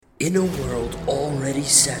In a world already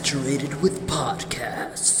saturated with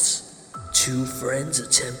podcasts, two friends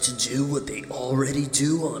attempt to do what they already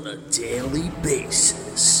do on a daily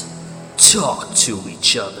basis. Talk to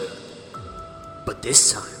each other. But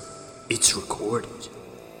this time, it's recorded.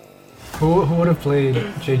 Who would have played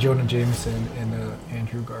J. Jonah Jameson in the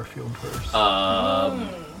Andrew Garfield verse?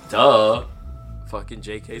 Duh. Fucking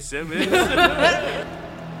J.K. Simmons.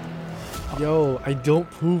 Yo, I don't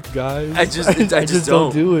poop, guys. I just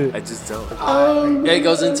don't do it. I just don't. Yeah, it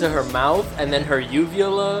goes into her mouth, and then her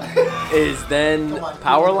uvula is then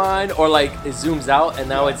power line, or like it zooms out, and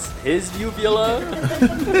now it's his uvula.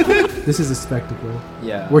 This is a spectacle.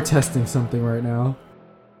 Yeah. We're testing something right now.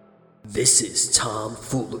 This is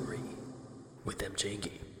Tomfoolery with MJ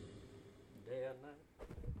Game.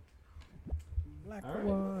 Black or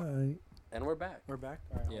white. And we're back. We're back.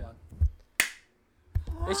 All right, Yeah. hold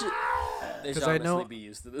on. They should I honestly know- be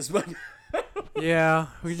used to this, but Yeah,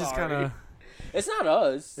 we just Sorry. kind of. it's not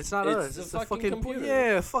us. It's not us. The It's the fucking computer.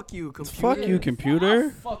 Yeah, fuck you, computer. Fuck you, computer.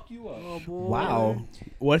 Fuck you up. Oh, boy. Wow.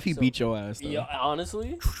 What if he So- beat your ass, though? Yeah,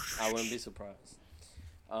 honestly, I wouldn't be surprised.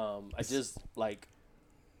 I just like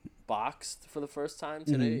boxed for the first time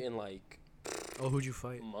today in like Oh, who'd you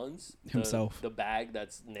fight? months. Himself. The bag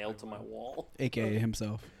that's nailed to my wall. AKA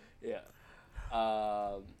himself. Yeah.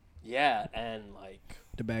 Yeah, and like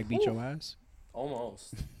The bag beat your ass?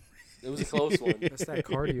 almost. It was a close one. That's that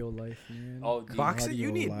cardio life, man. Oh, dude, Boxing, you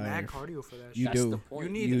cardio need mad life. cardio for that You shit. that's do. the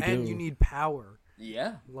point. You do. need power.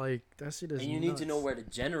 Yeah. Like that shit is. And you need to know nuts. where to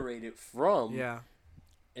generate it from. Yeah.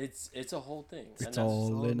 It's a whole thing. And It's that's-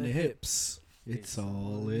 all in the hips. It's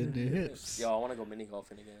all in the hips. Yo, I want to go mini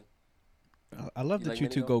golfing again. I love You that like you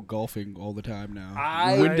mini two golf? go golfing all the time now.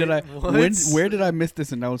 What? Where did I miss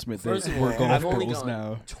this announcement First that of we're all, golf I've only bros gone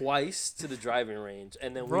now? twice to the driving range,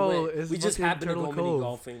 and then Bro, it's we just fucking happened to Turtle go mini Cove.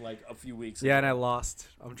 golfing like a few weeks Yeah, ago. and I lost.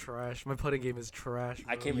 I'm trash. My putting game is trash.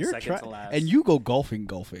 I bro. came in You're second to last. and you go golfing.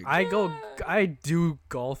 I do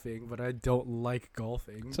golfing, but I don't like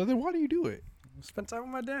golfing. So then why do you do it? Spend time with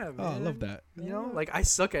my dad, Oh, man. I love that. You know, like I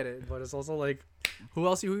suck at it, but it's also like,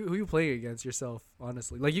 who you playing against yourself?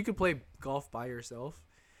 Honestly, like you could play golf by yourself,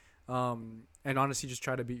 and honestly just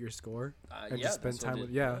try to beat your score and yeah, just spend that's what time it- with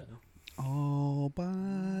yeah. All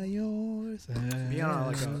by yourself. Be on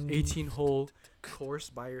like a 18-hole course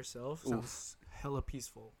by yourself sounds hella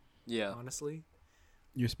peaceful. Yeah. Honestly,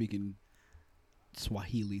 You're speaking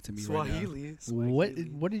Swahili to me right Swahili.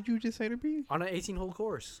 now. What did you just say to me? On an 18-hole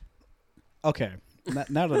course. Okay,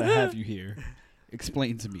 now that I have you here,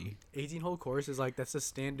 explain to me. 18-hole course is like that's a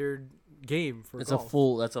standard game for It's golf.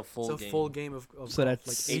 That's a full It's a game. full game of So golf, that's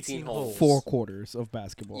like 18 18 holes. holes. 4 quarters of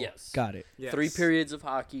basketball. Yes. Got it. Yes. 3 periods of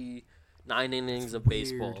hockey, 9 innings of weird.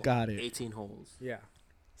 baseball. Got it. 18 holes. Yeah.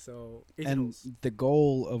 So 18 And holes. the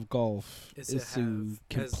goal of golf Is is to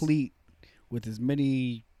to have as- complete with as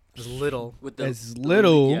many, There's little. With the as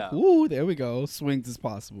little, Yeah. woo, there we go, swings as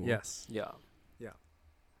possible. Yes. Yeah.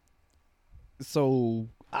 So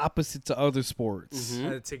opposite to other sports.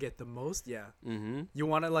 Mhm. To get the most, yeah. Mm-hmm. You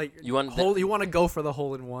want to like You want you want to go for the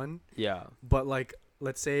hole in one, Yeah. but like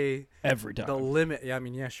let's say Every time. the limit. Yeah, I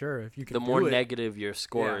mean, yeah, sure. If you can The do more it, negative your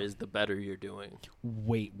score Yeah. is, the better you're doing.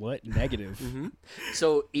 Wait, what? Negative. Mm-hmm.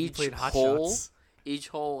 So you each played hot hole, shots. each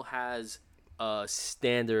hole has a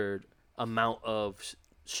standard amount of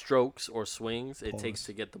strokes or swings it takes Pause.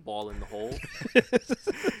 to get the ball in the hole.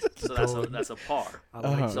 So that's a par. I like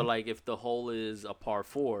Uh-huh. So like if the hole is a par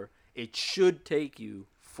 4, it should take you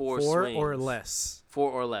 4 4 swings or less.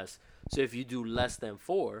 4 or less. So if you do less than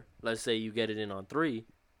 4, let's say you get it in on 3,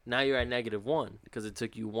 now you're at -1 because it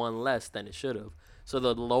took you 1 less than it should have. So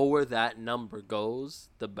the lower that number goes,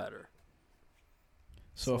 the better.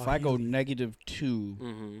 So if I go Swahili. -2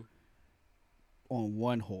 Mm-hmm. on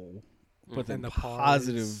one hole, but then And the pars.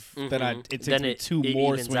 positive, then Mhm. it takes Then me it- 2 it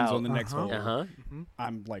more evens swings out. on the next Uh-huh. hole. Uh-huh.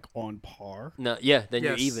 I'm like on par. No, yeah, then Yes.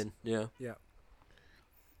 you're even. Yeah. Yeah.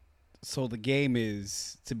 So the game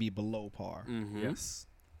is to be below par. Mm-hmm. Yes.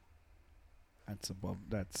 That's above.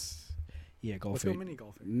 That's yeah. Go Let's go fig. mini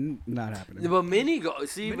golfing. Not happening. But mini golf,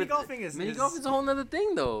 see, Mini golfing is mini golf is a whole nother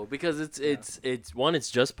thing though, because it's one, it's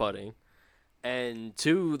just putting, and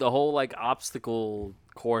 2, the whole like obstacle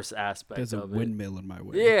course aspect There's a of windmill in my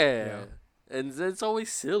way. it. Yeah. And it's always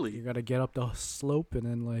You silly, gotta get up the slope and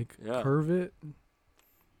then like Yeah. curve it.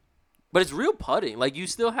 but it's real putting. Like you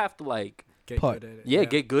still have to like Get Putt. good at it.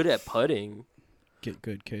 get good at putting, Get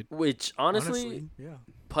good, kid. which honestly yeah.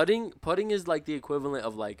 putting is like the equivalent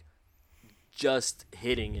of like just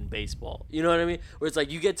hitting in baseball. You know what I mean? Where it's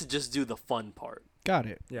like you get to just do the fun part. Got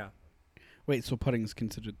it. Yeah. Wait, so putting is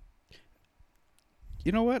considered.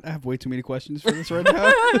 You know what? I have way too many questions for this right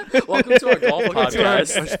now. Welcome to our golf Welcome to our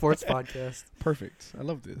podcast. sports podcast. Perfect. I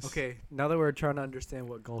love this. Okay, now that we're trying to understand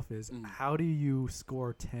what golf is, how do you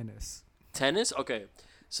score tennis? Tennis? Okay.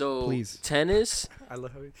 So Please. tennis. I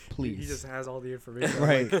love how he Please. just has all the information. on,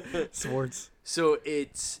 Right. like, sports. So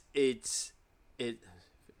it's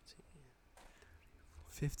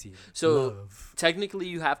 15. So- Love. technically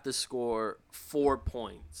you have to score 4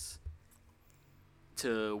 points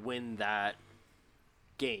to win that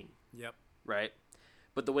game, Yep. right?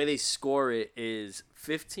 But the way they score it is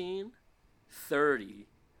 15, 30,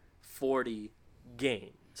 40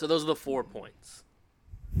 game. So those are the 4 points.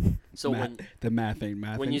 So The math ain't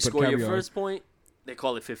math. when you score your first point, they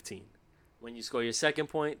call it 15. When you score your second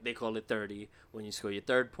point, they call it 30. When you score your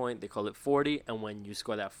third point, they call it 40. And when you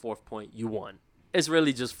score that fourth point, you won. It's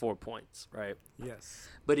really just 4 points, right? Yes.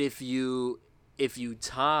 But if you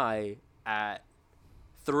tie at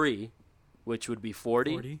 3, which would be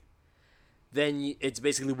 40, then it's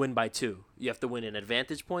basically win by 2. You have to win an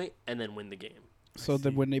advantage point and then win the game. So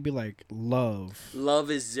then when they be like love, Love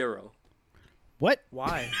is 0. what?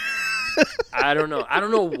 Why? I don't know. I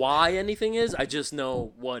don't know why anything is. I just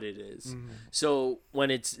know what it is. So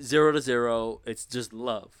when it's 0-0, it's just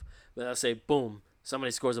love. But I'll say, boom,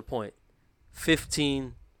 somebody scores a point.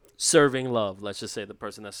 15 serving love. Let's just say the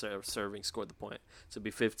person that's serving scored the point. So it'd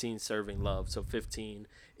be 15 serving love. So 15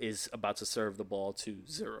 is about to serve the ball to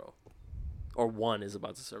 0. Or 1 is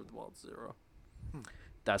about to serve the ball to 0.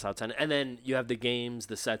 That's how 10. And then you have the games,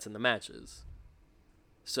 the sets, and the matches.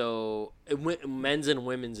 So men's and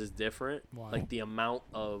women's is different. Why? Like the amount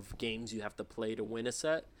of games you have to play to win a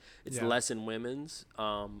set, it's Yeah. less in women's.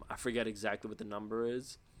 I forget exactly what the number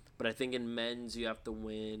is, but I think in men's you have to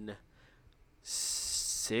win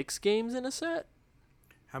 6 games in a set.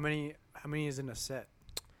 How many is in a set?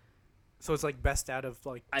 So it's like best out of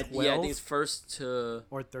like 12 I think it's first to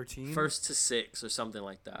or 13? 6 or something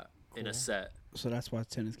like that in a Cool. set. So that's why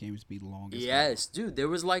tennis games be long. as Yes, dude. There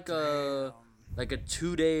was like a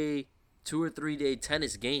 2 or 3 day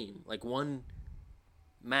tennis game, like one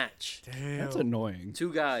match. hell. Damn. That's annoying.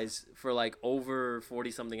 2 guys for like over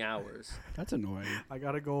 40 something hours. That's annoying. I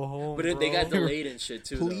gotta go home. But they got bro. delayed and shit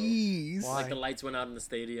too. though. Please. Why? Like the lights went out in the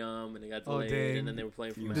stadium and they got Oh, delayed, dang. and then they were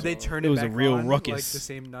playing from. Did they home. turn It it was a back real on, ruckus. like the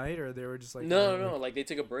same night, or they were just like No. Like they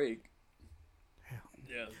took a break.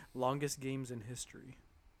 Yeah. longest games in history?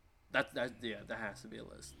 That has to be a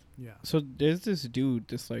list. Yeah. So there's this dude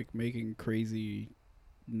that's like making crazy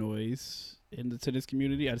noise in the tennis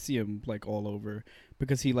community. I see him like all over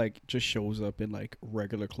because he like just shows up in like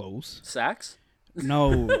regular clothes. Sacks?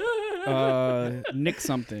 No, Nick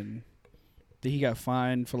something. He got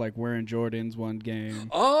fined for like wearing Jordans one game.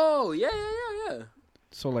 Oh yeah.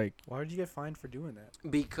 So like, Why did you get fined for doing that?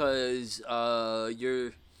 Because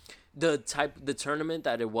you're the tournament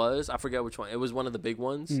that it was. I forget which one. It was one of the big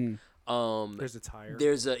ones. There's a tire.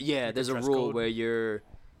 There's a Like a there's a dress rule code? where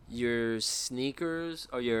your sneakers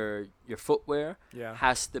or your footwear Yeah.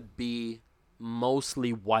 has to be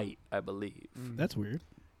mostly white, I believe. that's weird.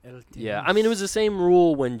 Yeah, I mean it was the same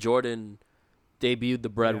rule when Jordan debuted the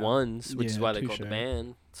Bread Yeah. Ones, which is Yeah, why they called the touche.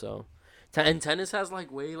 band. So, and tennis has like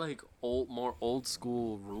way like more old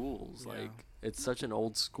school rules. Yeah. Like it's such an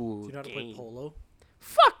old school Do you know how to game. play polo?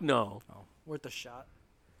 Fuck no. Oh, worth a shot.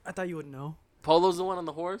 I thought you would know. Polo's the one on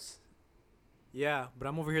the horse. Yeah, but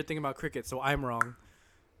I'm over here thinking about cricket, so I'm wrong.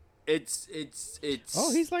 It's.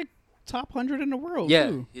 Oh, he's like top 100 in the world. yeah,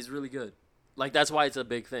 too. he's really good. Like that's why it's a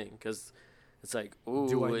big thing because it's like,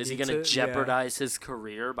 Do I ooh, is he need gonna to? jeopardize his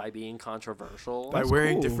career by being controversial? By That's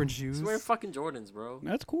wearing cool. different He's shoes. wearing fucking Jordans, bro.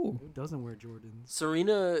 That's cool. Who doesn't wear Jordans?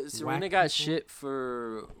 Serena Whack got people? shit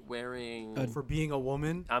for wearing. For being a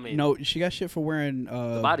woman? I mean, No, she got shit for wearing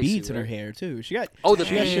bodysuit, beads in her right? hair too. She got oh, the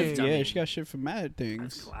she got beads. shit. I Yeah, mean, she got shit for mad that's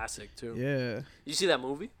things. classic too. Yeah. You see that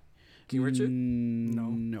movie, King Richard?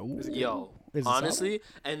 No. Yo, Is it honestly,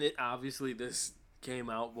 and obviously this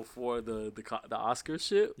came out before the Oscar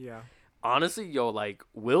shit. Yeah. Honestly, yo, like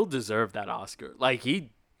Will deserved that Oscar. Like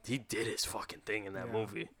he did his fucking thing in that Yeah.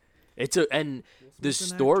 movie. And the Smith's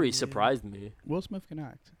an story actor, man. surprised me. Will Smith can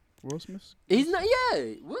act. Will Smith. He's not.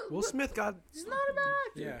 Yeah, Will Smith got. He's not a bad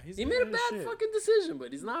actor. Yeah, he's he good made a at his bad shit. fucking decision,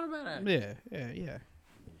 but he's not a bad actor. Yeah.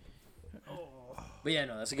 But yeah,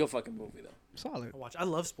 no, that's a good fucking movie though. Solid. I watch. I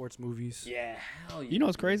love sports movies. Yeah, hell yeah. You know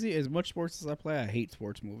what's crazy? As much sports as I play, I hate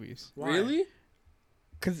sports movies. Why? Really?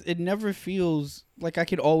 Cause it never feels like I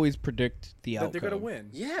could always predict the That outcome. they're gonna win.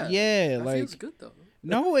 Yeah. Yeah, that like feels good though.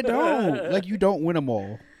 no, it don't. Like you don't win them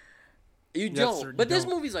all. You Yes, don't. or But there's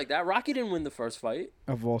don't. movies like that. Rocky didn't win the first fight.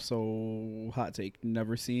 I've also hot take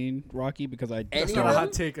never seen Rocky because I Any That's of not a them?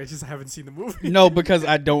 hot take. I just haven't seen the movie. no because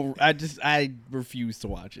I refuse to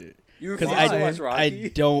watch it You because refuse to Why? watch Rocky? I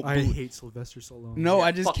don't. I bel- hate Sylvester Stallone. no, Yeah,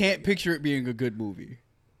 I just fuck can't him. picture it being a good movie.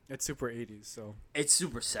 It's super 80s, so. It's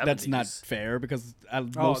super 70s. That's not fair because Oh,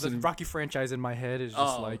 most the of the, Rocky franchise in my head is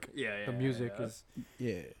just like yeah, the music yeah. is.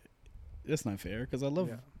 yeah, that's not fair because I love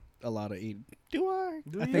Yeah. a lot of 80s. Do I?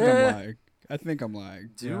 Do I you? think Yeah. I'm lying. I think I'm lying.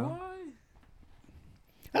 Do Yeah. I?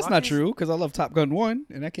 That's not Rocky's- true because I love Top Gun 1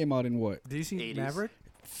 and that came out in what? Do you see 80s. Maverick?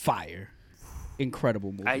 Fire.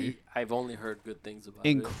 Incredible movie. I've only heard good things about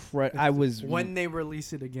it. I was When they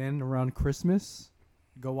release it again around Christmas,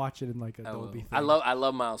 go watch it in like a I will. Dolby. I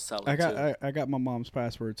love Miles Teller I got too. I got my mom's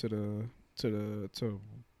password to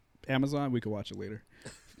Amazon. We could watch it later.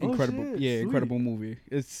 Oh, Incredible, shit, yeah, sweet. incredible movie.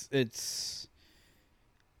 It's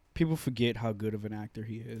people forget how good of an actor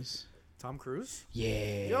he is. Tom Cruise.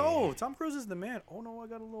 Yeah. Yo, Tom Cruise is the man. Oh no, I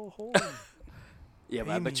got a little hole. Yeah,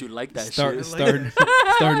 but I bet you like that Start, shit. starting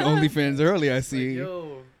starting OnlyFans early. I see.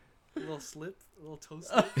 Yo, a little slip, a little toe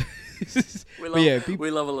slip. We But love, yeah, people- we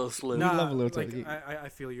love a little slip. Nah. love a little like, toe. I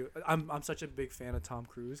feel you. I'm such a big fan of Tom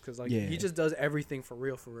Cruise because like Yeah. he just does everything for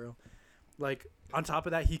real, for real. Like on top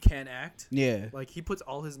of that, he can act. Yeah. Like he puts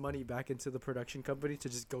all his money back into the production company to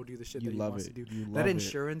just go do the shit You that he love wants it. to do. You love That it.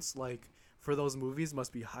 insurance, like for those movies,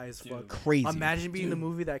 must be high as fuck. Crazy. Imagine being the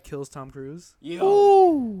movie that kills Tom Cruise.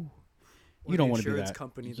 Ooh. Or You don't the want to be insurance that.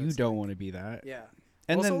 company You that's don't like- want to be that. Yeah.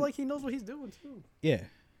 And also, then like he knows what he's doing too. yeah,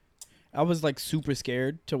 I was like super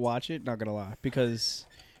scared to watch it. Not gonna lie, because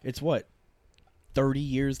it's what 30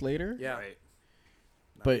 years later. Yeah. Right.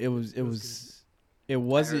 But it wasn't.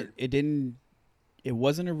 heard. It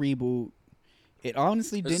wasn't a reboot. It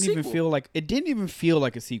honestly A didn't even sequel. feel like. It didn't even feel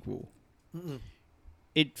like a sequel.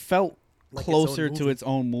 It felt Like its own closer to movie. its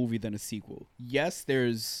own movie than a sequel. Yes,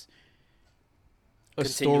 there's a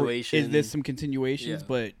story. Continuation. There's some continuations, Yeah.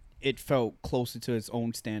 but it felt closer to its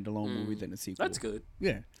own standalone movie Mm. than a sequel. That's good.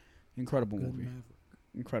 Yeah, incredible movie.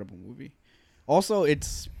 Incredible movie. Also,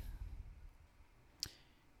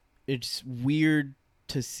 it's weird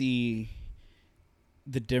to see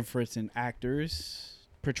the difference in actors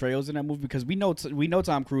portrayals in that movie because we know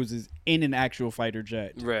Tom Cruise is in an actual fighter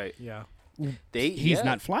jet. Right. Yeah. He's yeah.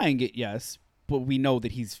 not flying it, yes, but we know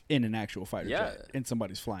that he's in an actual fighter Yeah. jet and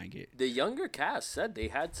somebody's flying it. The younger cast said they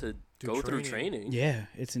had to Do go through training. training. Yeah,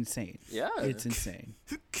 it's insane. Yeah. It's insane.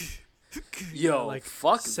 Yo, like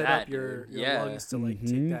fuck set that, up your dude. Yeah. lungs to like Mhm.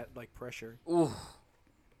 take that like pressure. Ooh.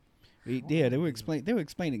 Yeah, they were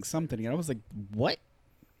explaining something, and I was like, "What?"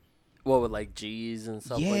 What with like G's and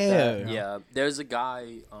stuff like Yeah. that. Yeah. There's a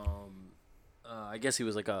guy. I guess he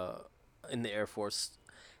was like in the Air Force,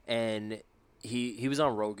 and he was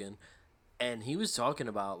on Rogan, and he was talking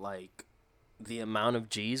about like the amount of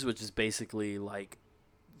G's, which is basically like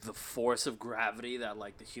the force of gravity that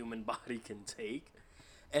like the human body can take.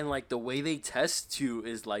 And like the way they test you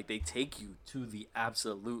is like they take you to the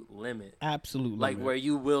absolute limit. Absolutely. Like where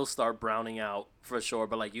you will start browning out for sure,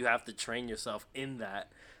 but like you have to train yourself in that.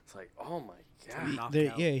 It's like, oh my god.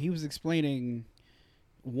 Knockout. Yeah, he was explaining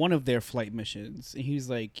one of their flight missions, and he's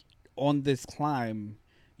like, "On this climb,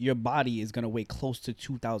 your body is gonna weigh close to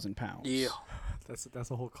 2,000 pounds. Yeah. That's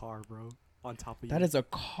a whole car, bro. On top of That you. is a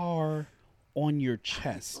car on your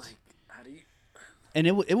chest." Like how do you And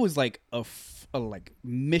it was like a like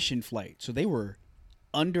mission flight, so they were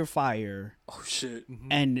under fire Oh shit.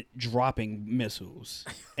 and dropping missiles,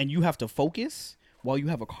 and you have to focus while you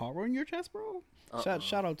have a car on your chest, bro.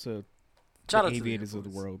 Shout out to Shout the out to the aviators Air of the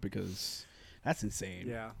Force. world because that's insane.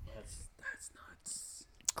 Yeah. That's nuts.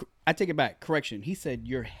 I take it back. Correction. He said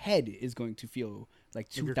your head is going to feel like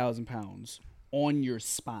 2,000 pounds on your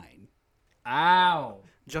spine. Ow.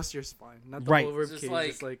 Just your spine, not the Right. whole rib Just cage. like-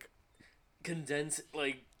 Just like Condense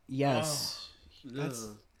like Yes. That's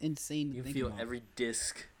ugh. insane to You think feel about. every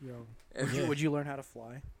disc. yo. Every, Would you learn how to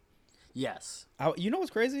fly? Yes. You know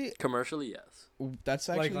what's crazy? Commercially, yes. That's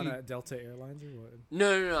actually Like on a Delta Airlines or what?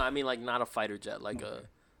 No. I mean like not a fighter jet, like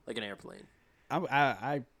an airplane.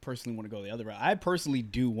 I personally want to go the other route. I personally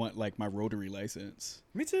do want like my rotary license.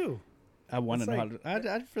 Me too. I want to It's know like-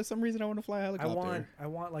 how to. For some reason, I want to fly a helicopter. I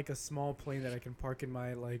want like a small plane that I can park in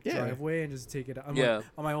my like Yeah. driveway and just take it on, Yeah.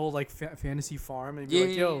 on my old like fantasy farm and be Yeah,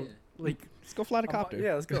 like, yo, yeah. like Let's go fly the copter.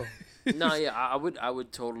 yeah, let's go. No, yeah, I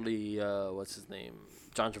would totally what's his name?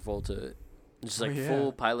 John Travolta. Just like yeah.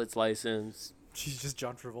 full pilot's license. She's just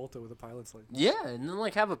John Travolta with a pilot's license. Yeah, and then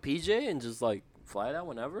like have a PJ and just like fly it out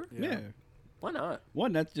whenever. Yeah. Why not?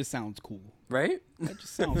 One that just sounds cool. Right? That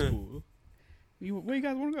just sounds cool. Where you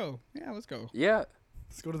guys want to go? Yeah, let's go. Yeah.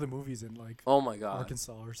 Let's go to the movies in like Oh my god.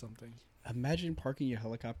 Arkansas or something. Imagine parking your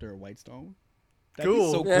helicopter at Whitestone. That'd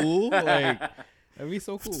Cool. be so cool. Like, that'd be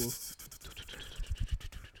so cool.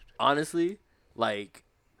 Honestly, like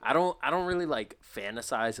I don't really like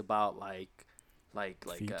fantasize about like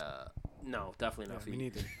Feet. no, definitely not Me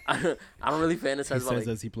feet. neither. I don't really He fantasize says about like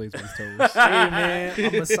as he plays with his toes. Hey man,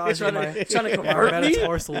 I'm massaging my trying to my convert me.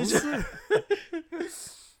 metatarsals.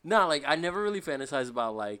 Nah, like I never really fantasize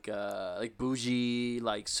about like bougie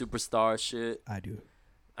like superstar shit. I do.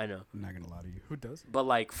 I know, I'm not gonna lie to you. Who does? but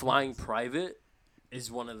like flying private is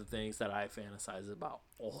one of the things that I fantasize about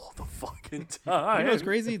all the fucking time. You know what's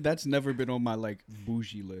crazy? That's never been on my like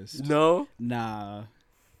bougie list. No, Nah,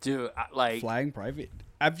 dude, like flying private.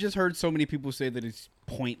 I've just heard so many people say that it's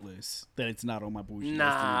pointless, that it's not on my bougie list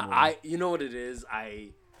nah. anymore. You know what it is.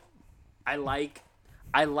 I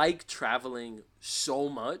like traveling so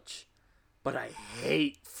much, but I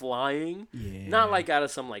hate flying. Yeah. Not like out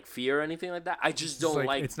of some like fear or anything like that. I just It's don't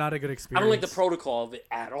like. It's not a good I experience. don't like the protocol of it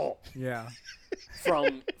at all. Yeah.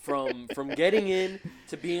 From getting in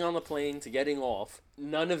to being on the plane to getting off,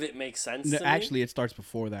 none of it makes sense. No, to me. actually, it starts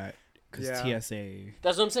before that because Yeah. TSA.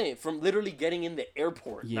 That's what I'm saying. From literally getting in the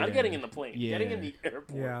airport, Yeah. not getting in the plane, getting in Yeah. the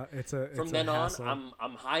airport. Yeah. It's a. From it's then a on, hassle.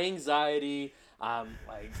 I'm high anxiety. I'm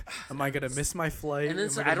like, Am I gonna miss my flight? and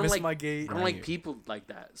it's Am I I don't miss like my gate? I don't like people like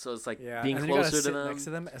that. So it's like Yeah. being and then you gotta closer to sit them. next to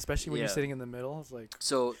them, especially when you're Yeah. sitting in the middle. It's like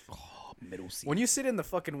So Middle seat. when you sit in the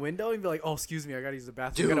fucking window and be like, "Oh, excuse me, I gotta use the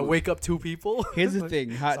bathroom." You gotta Dude. wake up two people. Here's the Like, thing,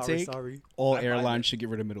 hot sorry, take. Sorry. All I buy airlines it. should get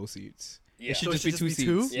rid of middle seats. yeah. It should So it just be should two just be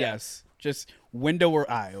two? seats. Yeah. Yes, just window or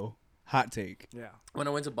aisle. Hot take. Yeah. When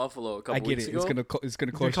I went to Buffalo a I couple get weeks it. ago, It's gonna It's cost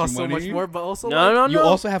gonna cost you so money. much more, but also no, like, no, You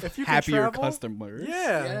also have if you can happier travel, customers.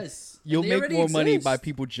 Yeah. yes, You'll and they make already more money by exist.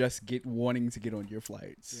 people just wanting to get on your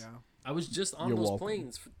flights. Yeah. I was just on You're those welcome.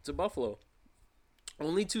 planes to Buffalo.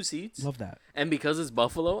 Only 2 seats, Love that. and because it's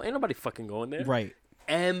Buffalo, ain't nobody fucking going there. Right.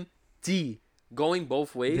 Empty, going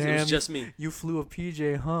both ways. It Damn. was just me. You flew a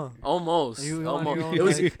PJ, huh? Almost. You on Almost. your own, It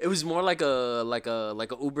was. like- It was more like a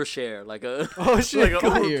Uber share, like a Oh shit! like a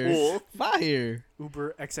Uber Fire. pool. Fire.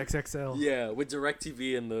 Uber XXXL. Yeah, with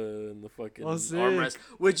DirecTV and the fucking Oh, sick. armrest.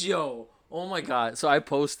 Which oh my god! So I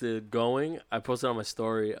posted on my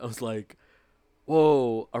story. I was like,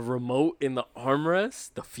 "Whoa, a remote in the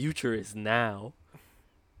armrest? The future is now."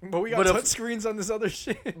 But we got But if- touch screens on this other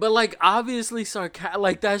shit. But like obviously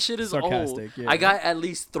like that shit is Sarcastic, old. yeah. I got at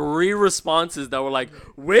least 3 responses that were like,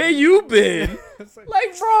 "Where you been?" It's like,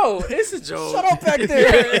 Like, bro, it's a joke. shut up back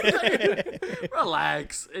there.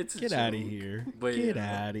 Relax. It's a Get joke. out of here. But Get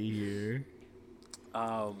yeah. out of here.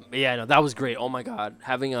 Yeah, no, that was great. Oh my god,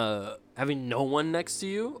 having no one next to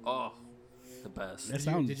you, oh, the best. That Did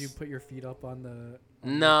sounds. you put your feet up on the?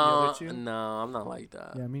 No, other two? no, I'm not like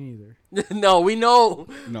that. Yeah, me neither. No, we know.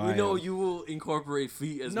 No, we I know am. you will incorporate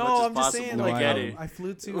feet as No, much as I'm just possible. saying. No, Like, I get am. it. I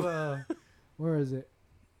flew to. Where is it?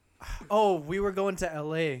 Oh, we were going to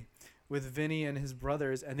L.A. with Vinny and his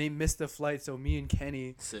brothers, and they missed the flight. So me and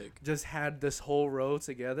Kenny Sick. just had this whole row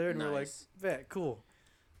together, and we we're like, Nice. "Vet, cool."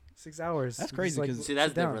 6 hours. That's We crazy, just, like, 'cause- See, that's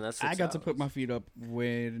sit down. different. That's I 6 got to hours. put my feet up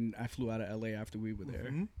when I flew out of LA after we were there.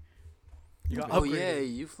 Mhm. You got Oh upgraded. yeah,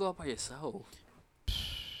 you flew out by yourself.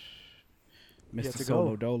 Mr. had to Solo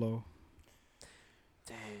go. Dolo.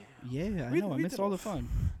 Damn. Yeah, I We- know. I we missed did all the all- fun.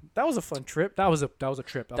 That was a fun trip. That was a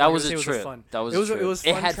trip. I'm That not was gonna a say trip. It was fun. That was it was a it trip. was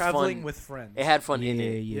It fun had traveling fun. with friends. It had fun Yeah, in yeah,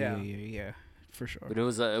 it, yeah, Yeah. yeah, yeah, for sure. but it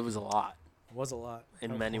was a lot. It was a lot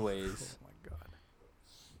In Oh, many oh, ways. Oh my god.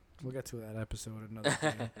 We'll get to that episode another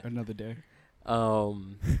day. Another day.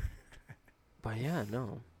 But yeah,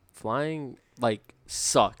 no, flying like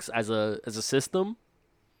sucks as a system.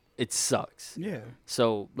 It sucks. Yeah.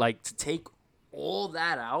 So like to take all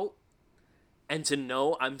that out and to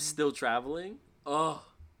know I'm still traveling. Oh,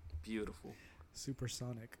 beautiful.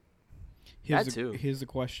 Supersonic. Here's That too. Here's the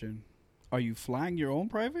question: are you flying your own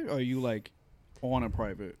private, or are you like on a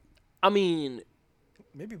private? I mean,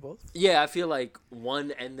 Maybe both. yeah, I feel like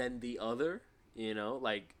one and then the other. You know,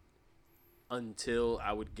 like until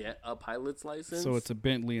I would get a pilot's license. So it's a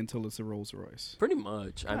Bentley until it's a Rolls Royce. pretty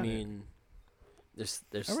much. I Got it. mean, there's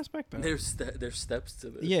I respect that. there's steps to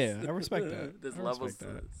this. Yeah, I respect that. There's I levels respect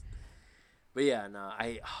to that. this. But yeah, no,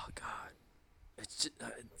 oh god, it's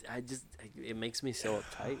just, it makes me so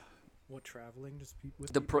uptight. What traveling? Just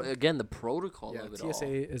with The people? again, the protocol Yeah, of it TSA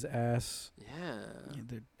all. is ass. Yeah. Yeah,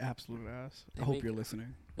 they're absolute ass. They I hope make- you're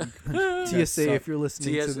listening. TSA, suck. if you're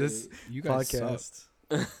listening to TSA. this You guys suck.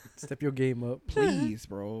 podcast, step your game up. Please,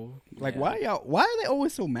 bro. Like, Yeah. why are they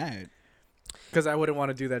always so mad? Because I wouldn't want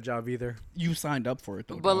to do that job either. You signed up for it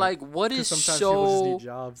though. But dog. like, what Because is sometimes people just so need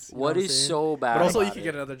jobs. You know what I'm is saying? so bad? But also, you about could it?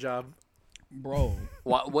 get another job. bro,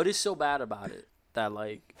 What is so bad about it that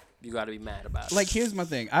like you got to be mad about it. Like, here's my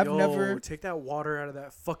thing. I've Yo, never. take that water out of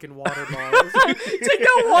that fucking water bottle. Take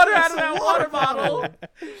that water out of that water bottle.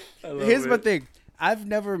 Here's my thing. I've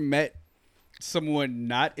never met someone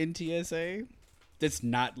not in TSA that's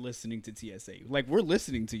not listening to TSA. Like, we're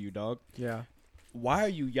listening to you, dog. Yeah. Why are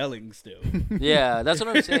you yelling still? Yeah, that's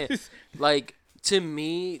what I'm saying. Like, to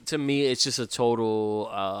me, it's just a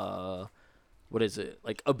total, what is it?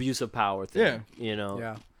 Like, abuse of power thing. Yeah. You know?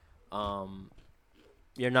 Yeah.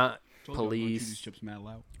 You're not Told you I'm gonna chew police. these chips mad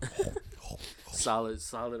loud. Solid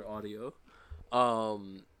audio.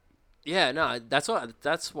 Yeah, no, that's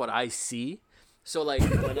what I see. So like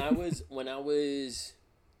when I was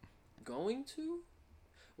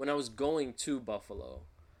going to Buffalo,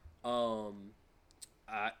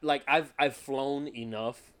 I've flown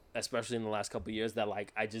enough, especially in the last couple of years, that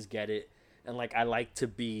like I just get it, and like I like to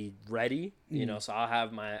be ready, you know. So I'll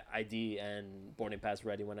have my ID and boarding pass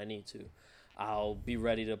ready when I need to. I'll be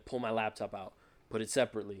ready to pull my laptop out, put it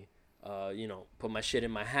separately, you know, put my shit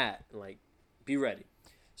in my hat, and like be ready.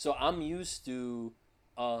 So I'm used to,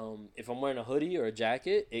 if I'm wearing a hoodie or a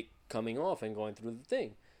jacket, it coming off and going through the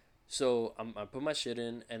thing. So I put my shit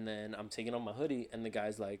in, and then I'm taking off my hoodie, and the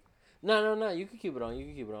guy's like, no, you can keep it on,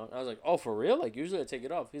 I was like, oh, for real? Like, usually I take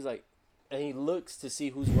it off. He's like, and he looks to see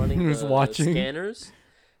who's running Who's the watching. scanners,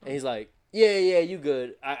 and he's like, yeah, you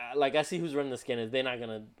good. I see who's running the scanners. They're not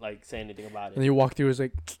gonna like say anything about And it. you walk through, it's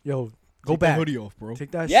like, yo, go Take back. the hoodie off, bro.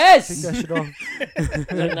 Take that. Yes! Take that shit off.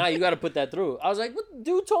 He's like, nah, you gotta put that through. I was like, what?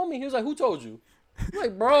 Dude told me. He was like, who told you? I'm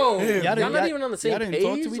like, bro, Y'all y'all didn't- not even on the same y'all didn't page.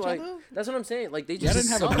 talk to each Like, other? that's what I'm saying. Like, they Y'all just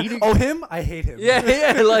didn't have a suck. meeting. Oh, him? I hate him.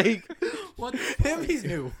 Yeah, like, what? Him, he's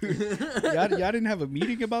new. y'all didn't have a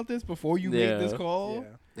meeting about this before you Yeah. made this call. Yeah.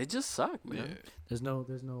 They just suck, man. There's no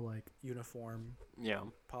like uniform Yeah.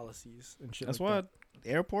 policies and shit. That's like why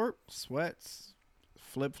airport sweats,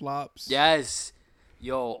 flip flops. Yes.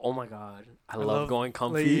 Yo, oh my God. I love going Like,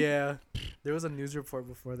 comfy. yeah, there was a news report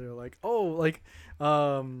before. They were like, "Oh, like,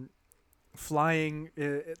 flying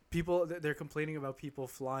people. They're complaining about people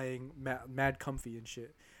flying mad comfy and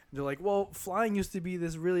shit." And they're like, "Well, flying used to be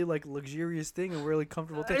this really like luxurious thing and really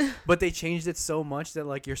comfortable thing, but they changed it so much that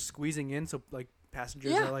like you're squeezing in, so like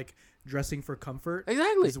passengers Yeah. are like dressing for comfort.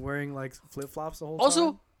 Exactly. He's wearing like flip flops the whole Also,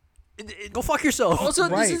 time. Go fuck yourself. Also,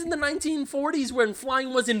 Right. this is in the 1940s when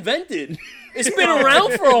flying was invented. It's been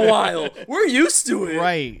around for a while. We're used to it.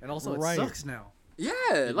 Right. and also right. it sucks now.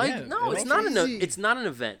 Yeah, like Yeah, no, it's it's not crazy. it's not an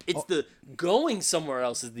event. It's the going somewhere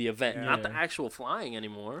else is the event, not the Yeah. actual flying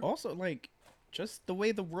anymore. Also, like, just the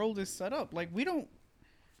way the world is set up. Like, we don't.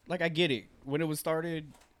 Like, I get it. When it was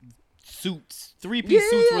started, suits, 3-piece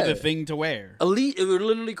suits were Yeah. the thing to wear. Elite, it were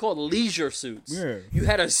literally called leisure suits. Yeah. You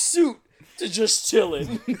had a suit to just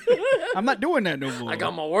chilling. I'm not doing that no more. I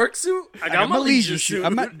got my work suit. I I got my leisure suit.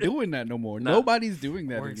 I'm not doing that no more. Nah. Nobody's doing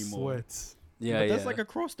that Wearing anymore. sweats. Yeah, But that's like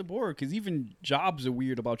across the board because even jobs are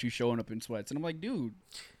weird about you showing up in sweats. And I'm like, dude,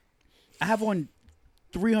 I have on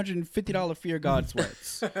 $350 Fear God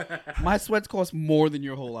sweats. My sweats cost more than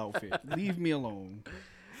your whole outfit. Leave me alone.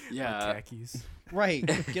 yeah. Khakis. Right.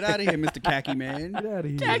 Get out of here, Mr. Khaki Man. Get out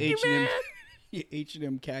of here. Khaki H&M, man. your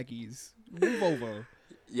H&M khakis. Move over.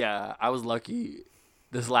 Yeah, I was lucky.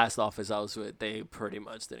 This last office I was with, they pretty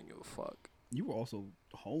much didn't give a fuck. You were also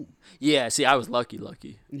home. Yeah, see, I was lucky.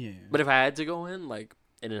 Yeah. But if I had to go in, like,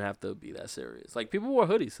 it didn't have to be that serious. Like, people wore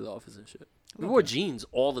hoodies to the office and shit. People wore jeans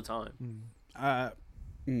all the time.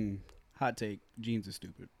 Hot take. Jeans are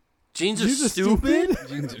stupid. Jeans are stupid?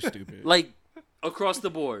 Jeans are stupid. Like, across the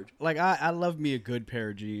board. Like, I love me a good pair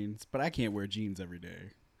of jeans, but I can't wear jeans every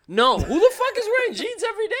day. No, who the fuck is wearing jeans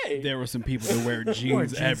every day? There were some people that wear Wear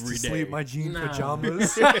jeans every to day. sleep, my jean Nah.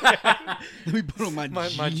 pajamas, Let me put on my my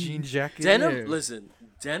jeans. jean jacket. Denim, Yeah. listen,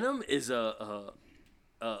 denim is a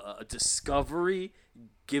discovery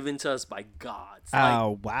given to us by gods. Like,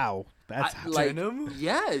 Oh wow, that's like, Denim?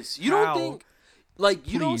 Yes, you How? don't think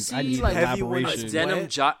like you don't Please, I see need like heavy a elaboration. denim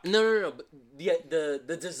wet? No. But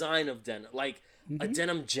the design of denim, like a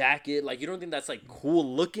denim jacket, like you don't think that's like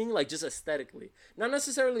cool looking, like just aesthetically, not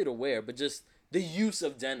necessarily to wear, but just the use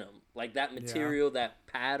of denim, like that material, that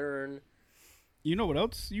pattern. You know what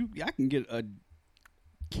else? I can get a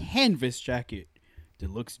canvas jacket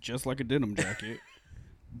that looks just like a denim jacket.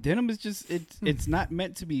 Denim is just it's not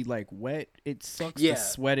meant to be like wet. It sucks Yeah. to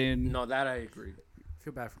sweat in. No, that I agree. I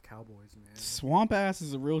feel bad for cowboys, man. Swamp ass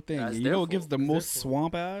is a real thing. That's You their know what gives fault. the That's their most fault.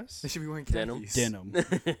 swamp ass? They should be wearing Denim? khakis. Denim.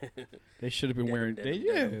 They should have been wearing.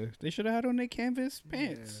 Denim. They should have had on their canvas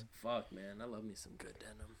pants. Fuck, man, I love me some good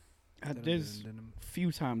denim. There's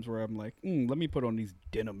few times where I'm like, let me put on these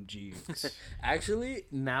denim jeans. Actually,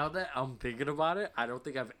 now that I'm thinking about it, I don't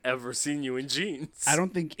think I've ever seen you in jeans. I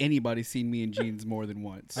don't think anybody's seen me in jeans more than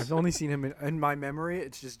once. I've only seen him in my memory.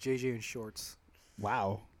 It's just JJ in shorts.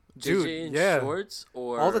 Wow. Dude, JJ in yeah. shorts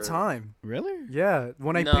or All the time. Really? Yeah.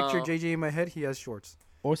 When I No. picture JJ in my head, he has shorts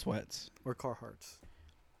Or sweats. or Carhartts.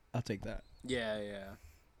 I'll take that. Yeah.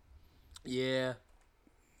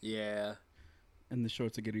 And the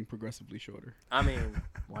shorts are getting progressively shorter. I mean,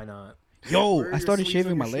 why not? Yo, Where are I your started sleeves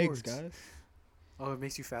shaving on my your legs, shorts? guys. Oh, it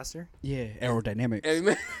makes you faster? Yeah, aerodynamics. Hey,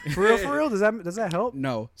 man. For real, for real? Does that help?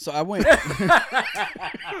 No. So I went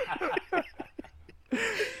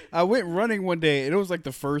I went running one day and it was like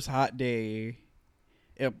the first hot day.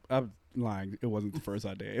 I'm lying. It wasn't the first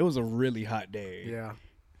hot day. It was a really hot day. Yeah.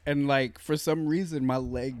 And like for some reason my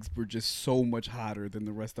legs were just so much hotter than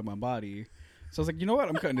the rest of my body. So I was like, you know what?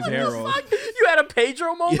 I'm cutting his hair off. You had a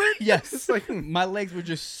Pedro moment? Yes. It's like My legs were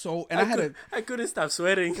just so and I couldn't stop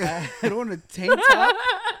sweating. I had on a tank top.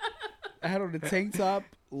 I had on a tank top,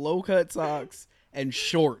 low cut socks, and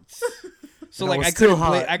shorts. So And it like was I still couldn't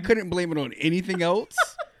hot. I couldn't blame it on anything else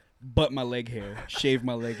but my leg hair. Shaved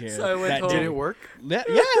my leg hair. So I went that home. day. did it work?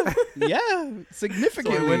 Yeah,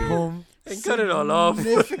 significantly. So I went home. And cut it all off.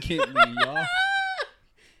 Significantly, y'all.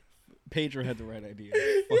 Pedro had the right idea.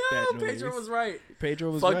 Fuck that noise. Pedro was right.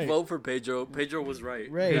 Pedro was Fuck right. vote for Pedro. Pedro was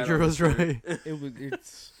right. Right. Yeah, Pedro was right.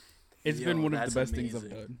 It's Yo, been one of that's the best things I've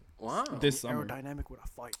amazing. done Wow. this summer. Aerodynamic with a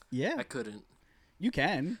fight. Yeah, I couldn't. you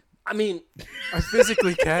can. I mean, I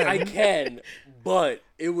physically can. I can, but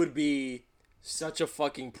it would be such a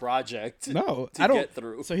fucking project No, to I don't. get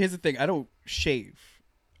through. So here's the thing: I don't shave.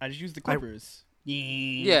 I just use the I- clippers.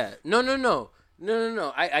 Yeah. No.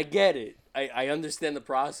 I get it. I understand the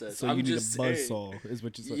process. So I'm you need a just buzz saying. saw, is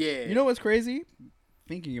what you're saying. Yeah. You know what's crazy?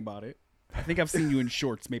 Thinking about it, I think I've seen you in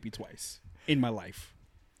shorts maybe twice in my life,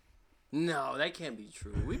 No, that can't be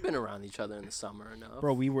true. We've been around each other in the summer enough.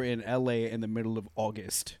 bro. We were in LA in the middle of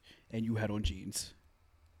August, and you had on jeans.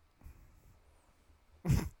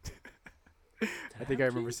 I think I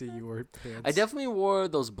remember seeing you wear pants. I definitely wore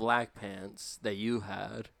those black pants that you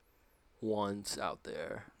had once out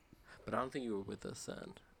there, but I don't think you were with us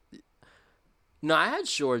then. No, I had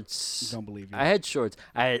shorts. Don't believe you. I had shorts.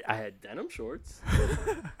 I had denim shorts.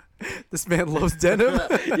 This man loves denim.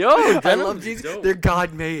 Yo, I denim love is jeans. dope. They're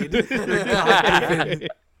God made. They're God given.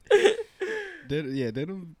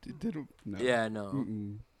 They don't. No. Yeah, no.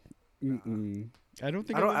 Mm-mm. I don't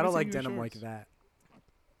think. I I've ever don't seen like you in denim like shorts. that.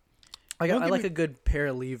 Don't I give like me- a good pair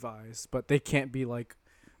of Levi's, but they can't be like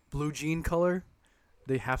blue jean color.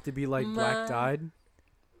 They have to be like black dyed.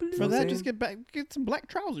 For that, just Same. get some black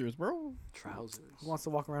trousers, bro. Trousers. Who wants to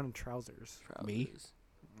walk around in trousers? Me? Trousers.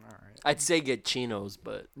 All right. I'd say get chinos,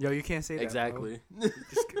 but Yo, you can't say that. exactly.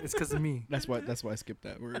 It's because of me. That's why I skipped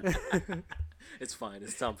that word. It's fine.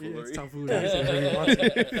 It's tomfoolery. It's tomfoolery. Say whatever you want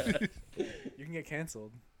to. You can get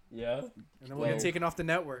canceled, Yeah. and then we'll Whoa. get taken off the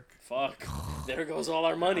network. Fuck. There goes all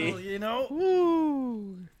our money. You know.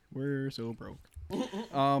 Woo. We're so broke.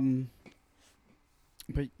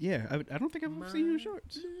 But yeah, I don't think I've ever seen you in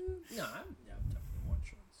shorts. No, I've definitely worn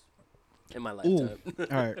shorts in my Ooh. lifetime.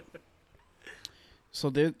 All right. So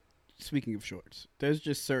there. Speaking of shorts, there's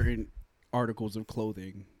just certain articles of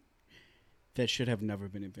clothing that should have never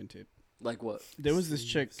been invented. Like what? There was this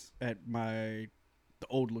chick Sleeves. at the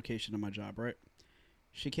old location of my job, right?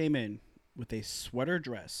 She came in with a sweater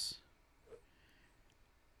dress,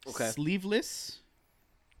 Okay. sleeveless,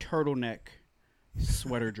 turtleneck,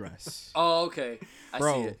 sweater dress. Oh, okay. I see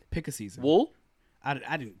Bro, it. pick a season. Wool?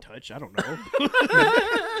 I didn't touch. I don't know.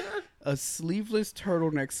 A sleeveless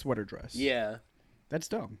turtleneck sweater dress. Yeah. That's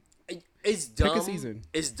dumb. It's Pick dumb. a season.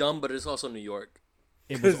 It's dumb, but it's also New York.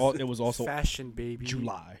 It was also Fashion, baby.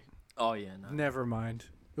 July. Oh yeah, no. Never mind.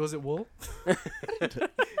 Was it wool?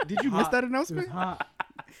 Did you miss that announcement?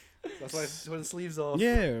 That's why I put the sleeves off.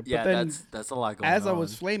 Yeah, but Yeah, then that's a lot going on. as I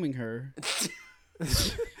was flaming her,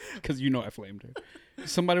 because you know I flamed her,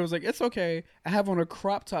 somebody was like, "It's okay. I have on a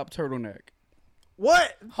crop top turtleneck."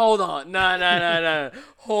 What? Hold on. No.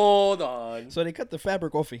 Hold on. So they cut the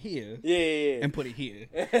fabric off of here Yeah. and put it here.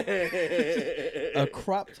 It's A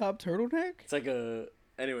crop top turtleneck? like a.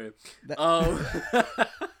 Anyway. That-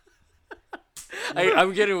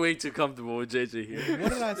 I'm getting way too comfortable with JJ here.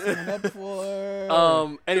 What did I sign up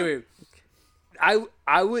for? Anyway,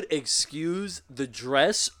 I would excuse the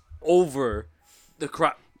dress over the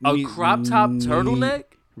crop top turtleneck.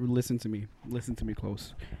 Listen to me. Listen to me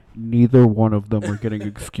close. Neither one of them are getting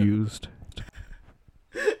excused.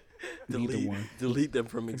 Neither one. Delete them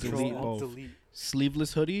from Delete existence. both. Delete.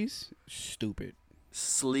 Sleeveless hoodies? Stupid.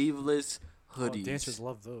 Sleeveless hoodies. Dancers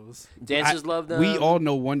love those. Dancers love them. We all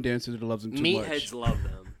know one dancer that loves them too much. Meatheads love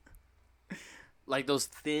them. Like those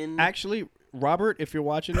thin. Actually, Robert, if you're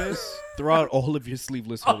watching this, throw out all of your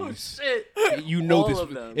sleeveless Oh hoodies. shit! You know All this.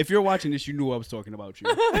 of them. If you're watching this, you knew I was talking about you.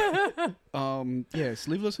 Yeah,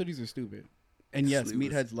 sleeveless hoodies are stupid. And yes,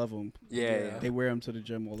 Sleeveless. meatheads love them. Yeah. They wear them to the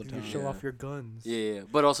gym all the You time. show Yeah. off your guns. Yeah,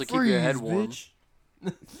 but also keep your head warm. bitch.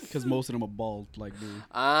 Because most of them are bald, like me.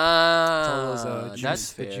 Ah, It's all those, that's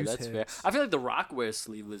juice- the fair. juice That's fair. heads. I feel like The Rock wears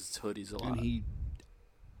sleeveless hoodies a lot. And he.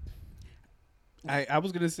 I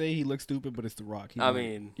was gonna say he looks stupid, but it's The Rock. I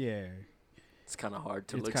mean, yeah. it's kind of hard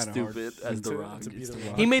to It's look kinda hard stupid as The to- Rock. to be The The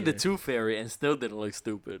Rock. He made the yeah. Tooth Fairy and still didn't look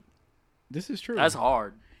stupid. This is true. That's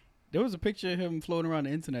hard. There was a picture of him floating around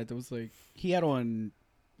the internet that was like he had on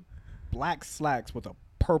black slacks with a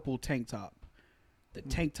purple tank top. The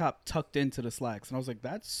tank top tucked into the slacks, and I was like,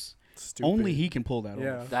 "That's Stupid. only he can pull that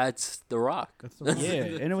Yeah. off." That's The Rock. That's the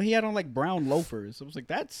Yeah, and he had on like brown loafers. I was like,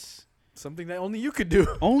 "That's something that only you could do.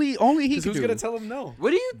 only he Because can who's do." gonna tell him no?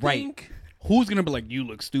 What do you Right. think? Who's gonna be like, "You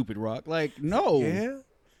look stupid, Rock"? Like, no. Yeah.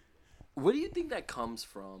 What do you think that comes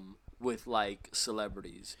from with like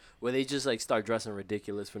celebrities, where they just like start dressing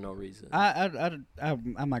ridiculous for no reason? I'm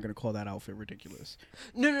not gonna call that outfit ridiculous,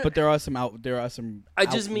 No, but there are some I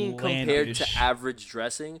just mean compared to outlandish- average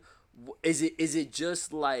dressing. Is it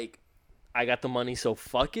just like I got the money, so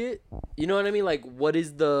fuck it? You know what I mean? Like, what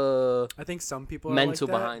is the I think some people Mental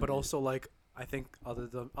are like that, behind but it. also like I think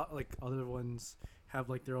other ones have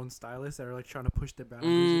like their own stylists that are like trying to push the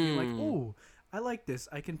boundaries and be like, Mm. oh, I like this.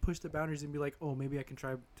 I can push the boundaries and be like, oh, maybe I can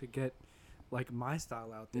try to get like my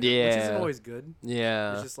style out there. Which isn't Yeah. always good.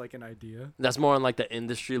 yeah? It's just like an idea. That's more on like the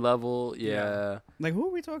industry level. Yeah. Like, who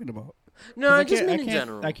are we talking about? No, 'Cause I just mean in can't-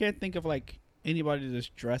 general. I can't think of like anybody that's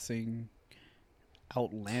dressing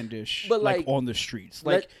outlandish, But, like like, on the streets.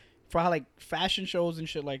 let- Like for how like fashion shows and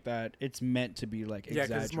shit like that, it's meant to be like Yeah,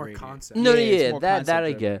 because exaggerated. it's more concept. No, it's yeah, more that I concept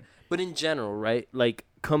driven. get. But in general, right? Like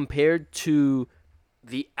compared to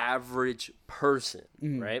the average person,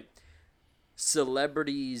 Mhm. right?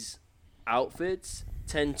 Celebrities' outfits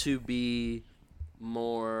tend to be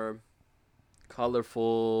more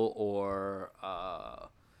colorful or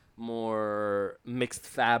more mixed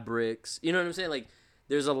fabrics. You know what I'm saying? Like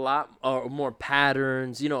there's a lot more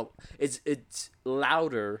patterns. You know, it's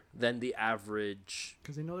louder than the average.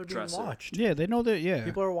 Because they know they're Dresser. being watched. Yeah, they know that. Yeah,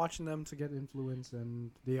 People are watching them to get influence,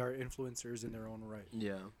 and they are influencers in their own right.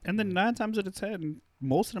 Yeah. and then 9 times out of 10,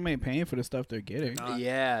 most of them ain't paying for the stuff they're getting. Nah.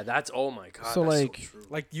 Yeah, that's oh my god. So, that's like- so true.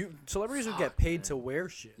 Like celebrities would Fuck, get paid man. to wear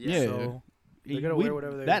shit. Yeah. So they're gonna wear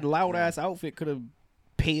whatever they that loud yeah. ass outfit could have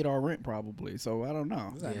paid our rent probably. So I don't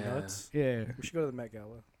know. is that Yeah. nuts? Yeah. We should go to the Met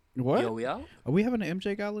Gala. What? Yo, we out? Are we having an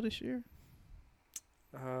MJ gala this year?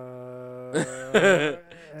 Stay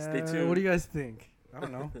What tuned. do you guys think? I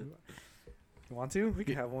don't know. You want to? We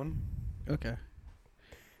can have one. Okay.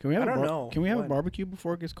 Can we have I a don't know. Can we have a When? barbecue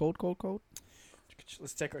before it gets cold?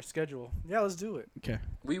 Let's check our schedule. Yeah, let's do it. Okay.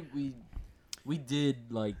 We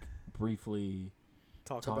did like briefly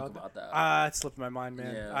Talk talk about about that. it slipped my mind,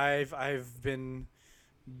 man. Yeah. I've been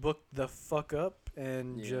booked the fuck up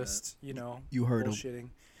and Yeah. just You heard him. bullshitting.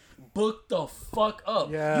 Book the fuck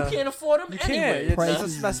up. Yeah. You can't afford them You anyway. can't.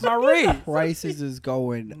 Prices- That's my rate. Prices is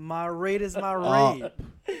going. My rate is my Up.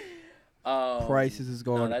 rate. Prices is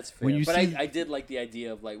going. No, that's fair. When you but see, I did like the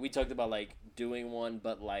idea of like we talked about like doing one,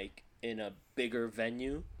 but like in a bigger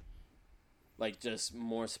venue, like just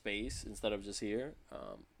more space instead of just here.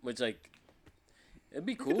 Which like it'd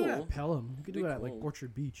be You could do it cool. at Pelham. You could Be do it at like cool.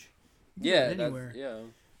 Orchard Beach. You could do Yeah, it anywhere. that's, yeah.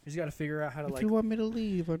 You just gotta figure out how to if like. you want me to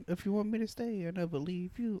leave, or if you want me to stay, I never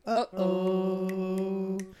leave you.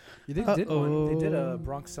 Oh. They did one. They did a Uh-oh.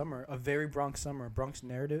 Bronx summer, a very Bronx summer, Bronx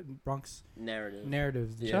Narrative.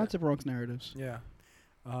 narratives. Yeah. Shout out to Bronx Narratives. Yeah.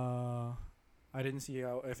 I didn't see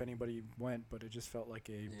if anybody went, but it just felt like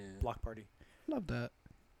a block party. Love that.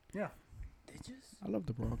 Yeah. They just I love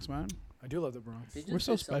the Bronx, man. I do love the Bronx. they It's just We're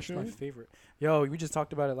so did something special. my favorite. Yo, we just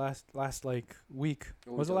talked about it last like week.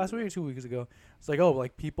 What we Was it talked last week about? or 2 weeks ago? It's like, oh,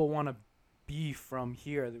 like people want to be from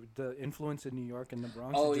here. The influence in New York and the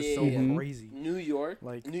Bronx Oh, is just yeah, so yeah. crazy. New York,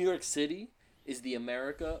 Like- New York City is the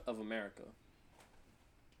America of America.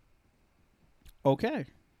 Okay.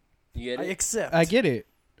 You get I it? accept. I get it.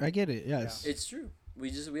 Yes. It's true.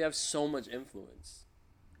 We have so much influence,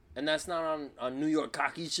 and that's not on New York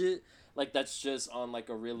cocky shit. Like that's just on like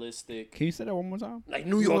a realistic, Can you say that one more time? like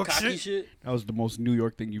New York York cocky shit? shit. That was the most New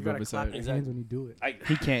York thing You you've gotta ever clap said. your Exactly. hands when you do it.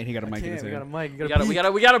 He can't. He got a I mic in can't. his We got a hand. mic. You We gotta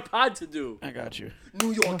got we got a pod to do. I got you.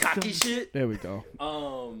 New York cocky shit. There we go.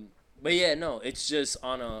 But yeah, no, it's just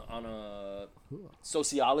on a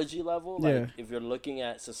sociology level. Like Yeah. if you're looking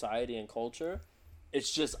at society and culture,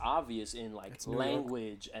 it's just obvious in like It's New York.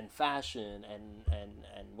 language and fashion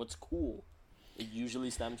and what's cool. It usually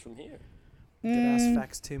stems from here. Deadass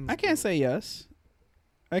facts, Tim. I can't say yes.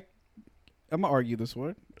 I'm gonna argue this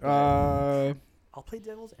one. Uh, I'll play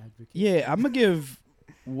devil's advocate. yeah, I'm gonna give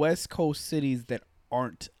West Coast cities that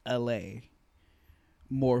aren't LA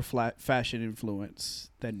more fashion influence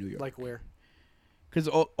than New York. Like where? Because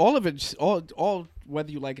all of it, all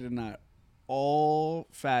whether you like it or not, all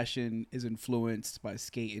fashion is influenced by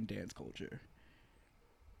skate and dance culture.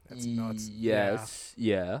 That's nuts. Yes.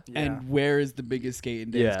 Yeah. Yeah. And where is the biggest skate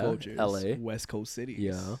and dance Yeah, culture? LA. West Coast cities.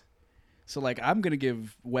 Yeah. So like I'm gonna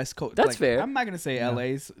give West Coast. That's like, fair. I'm not gonna say Yeah.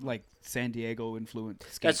 LA's like San Diego influence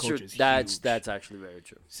skate That's true. culture is That's huge. actually very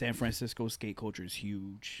true. San Francisco skate culture is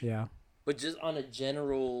huge. Yeah. But just on a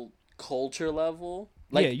general culture level,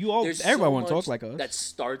 like Yeah, you all- there's everybody so wanna talk much like us. That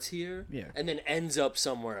starts here, Yeah. and then ends up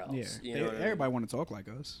somewhere else. Yeah, You know what I mean? everybody want to talk like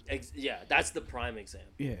us. Yeah, that's the prime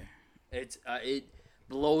example. Yeah, It's it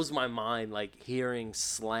blows my mind like hearing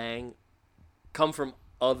slang come from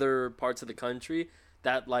other parts of the country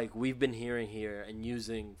that like we've been hearing here and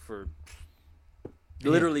using for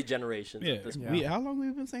literally generations. yeah. At this point. Yeah. How long we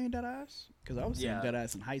been saying dead ass? Because I was saying Yeah. dead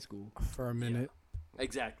ass in high school. For a minute.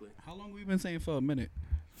 Exactly. How long we been saying for a minute?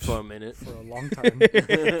 For a minute. For a long time.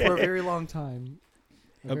 For a very long time.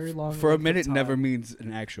 A very long for a length of minute never time. means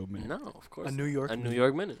an actual minute. No, of course. A not. New York A New minute.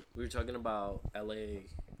 York minute. We were talking about L.A.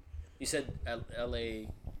 You said L.A.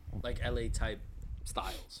 like L.A. type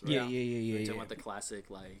styles, right? Yeah, We were yeah. talking about the classic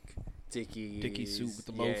like Dickie suit with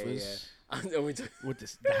the Yeah, loafers. yeah. And we took With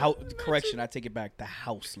this, the house correction, I take it back. The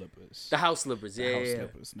house slippers. the house slippers. The Yeah, house yeah, yeah.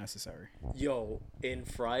 slippers necessary. Yo, in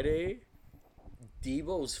Friday,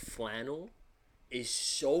 Debo's flannel is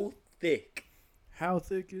so thick. How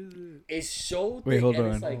thick is it? It's so thick. Wait, hold and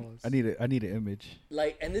on. It's like, I need an image.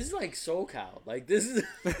 and this is like SoCal. Like this is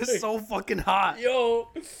It's so fucking hot. yo,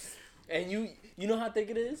 and you know how thick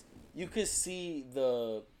it is. You could see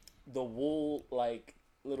the wool like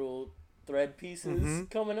little thread pieces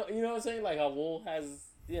coming up. You know what I'm saying? Like how wool has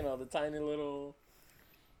the tiny little.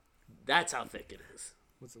 That's how thick it is.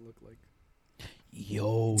 What's it look like?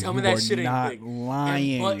 Yo, Tell me you that are shit ain't not thick.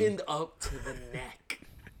 lying. And buttoned up to the neck.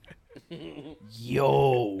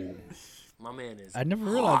 Yo, My man is. I never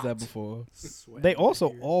realized hot. that before. Sweat They also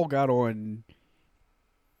here. all got on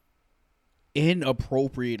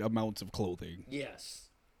inappropriate amounts of clothing. Yes.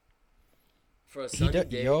 For a sunny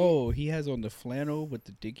day. He has on the flannel with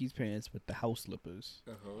the Dickies pants with the house slippers.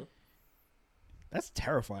 Uh-huh. That's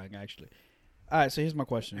terrifying, actually. All right, so here's my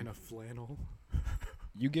question: And a flannel.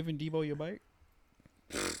 You giving Debo your bike?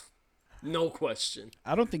 No question.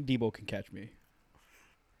 I don't think Debo can catch me.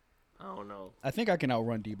 I don't know. I think I can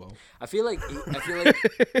outrun Debo. I feel like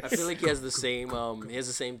he has the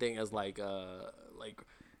same thing as like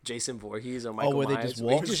Jason Voorhees or Michael where they Myers. just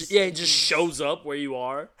where walk? he just shows up where you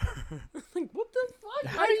are. Like what the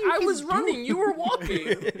fuck? How do you I keep was doing- running. You were walking.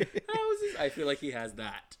 How was this? I feel like he has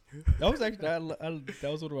that. That was actually that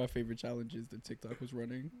was one of my favorite challenges that TikTok was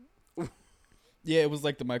running. Yeah, it was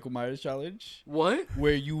like the Michael Myers challenge, What?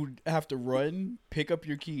 where you have to run, pick up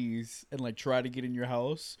your keys, and like try to get in your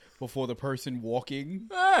house before the person walking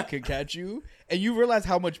Ah. can catch you, and you realize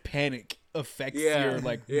how much panic affects your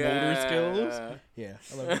like motor skills. Yeah,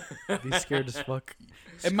 I love it. Be scared as fuck.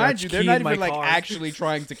 And mind you, they're key not in my even like car. actually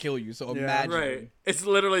trying to kill you. So Yeah. imagine, Right. It's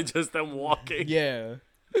literally just them walking. yeah,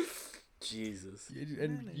 Jesus.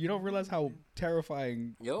 and you don't realize how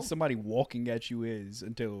terrifying Yo. somebody walking at you is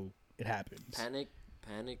until it happens.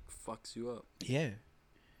 Panic fucks you up. Yeah,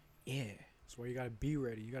 yeah. That's why you gotta be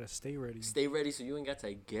ready. You gotta stay ready. Stay ready so you ain't got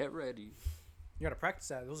to get ready. You gotta practice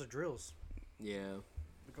that. Those are drills. Yeah.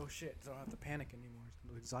 Like, oh shit, I don't have to panic anymore.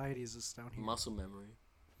 The anxiety is just down here. Muscle memory.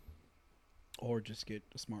 Or just get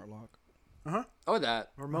a smart lock. Or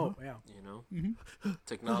that. Remote, yeah. You know? Mm-hmm.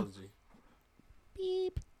 Technology.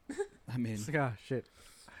 Beep. I'm in. It's like, ah, shit.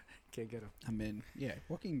 Can't get him. I'm in. Yeah,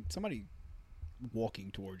 somebody walking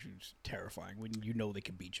towards you is terrifying when you know they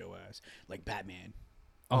can beat your ass. Like Batman.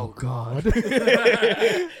 Oh, God.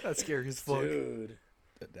 That's scary as fuck. Dude.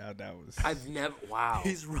 That was. I've never. Wow.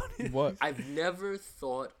 He's running. What? I've never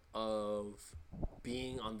thought of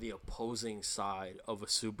being on the opposing side of a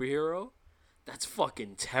superhero. That's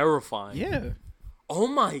fucking terrifying. Yeah. Oh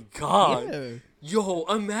my God. Yeah. Yo,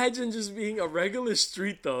 imagine just being a regular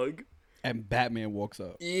street thug. And Batman walks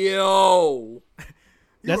up. Yo.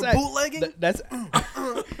 That's were bootlegging? That's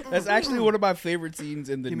actually one of my favorite scenes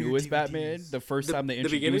in the Give me your newest DVDs. Batman. The first time they the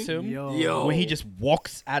introduce beginning? him, Yo. when he just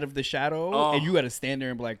walks out of the shadow, Oh. and you got to stand there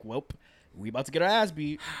and be like, "Welp, we about to get our ass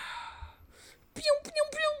beat." Pew, pew,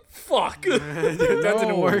 pew. Fuck. That didn't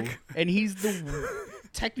No. work. And he's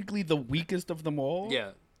technically the weakest of them all.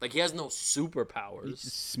 Yeah, like he has no He's superpowers.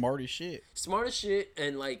 just smart as shit. Smart as shit,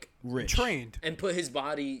 and like Rich. Trained. and put his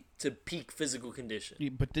body to peak physical condition. Yeah,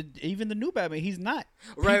 but even the new Batman, he's not.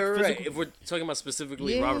 Right, peak right, right. physical- If we're talking about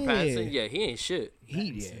specifically Robert Pattinson, yeah, he ain't shit,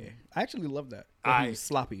 I actually love that. I- He's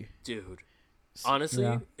sloppy. dude. Honestly,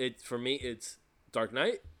 Yeah. for me, it's Dark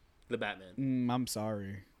Knight, the Batman. I'm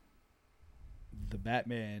sorry. The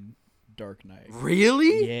Batman Dark Knight.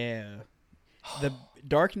 Really? Yeah. The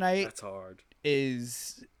Dark Knight That's hard.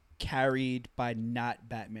 is carried by not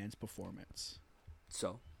Batman's performance.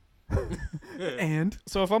 So And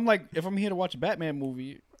So if I'm here to watch a Batman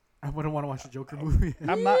movie, I wouldn't want to watch a Joker movie.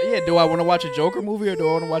 I'm not. Yeah, do I want to watch a Joker movie or do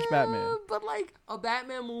I want to watch Batman? But like a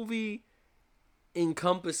Batman movie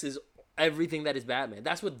encompasses everything that is Batman.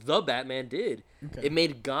 That's what the Batman did. Okay. It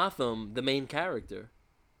made Gotham the main character.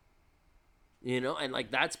 You know, and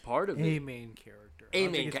like that's part of A it. main character. A I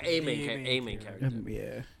don't main think ca- it's a main the character.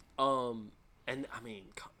 Yeah. And I mean,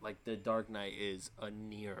 like The Dark Knight is a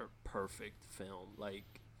near perfect film. Like,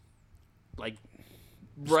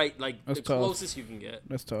 right, like That's the tough. closest you can get.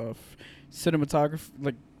 That's tough. Cinematography,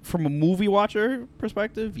 like from a movie watcher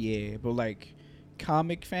perspective, yeah, but like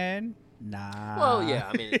comic fan, nah. Well, yeah,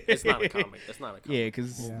 I mean, it's not a comic. It's not a comic. Yeah,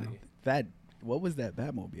 because Yeah. that what was that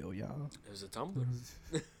Batmobile, y'all? It was a Tumblr.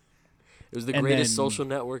 It was the And greatest then- social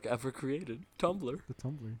network ever created. Tumblr. The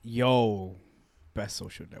Tumblr. Yo, best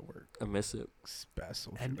social network, I miss it. best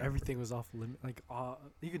social. And network. everything was off limit. Like,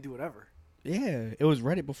 you could do whatever. Yeah, it was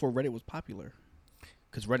Reddit before Reddit was popular,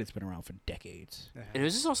 because Reddit's been around for decades. And it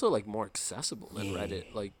was just also like more accessible than Yeah.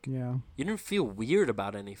 Reddit. Like Yeah. you didn't feel weird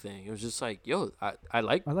about anything. It was just like, yo, I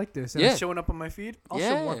like. I like this. And Yeah. it's showing up on my feed. I'll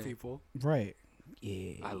show more Yeah. people. Right.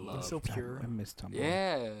 Yeah. I love so pure. I miss Tumblr.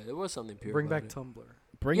 Yeah, it was something pure. Bring about back it. Tumblr.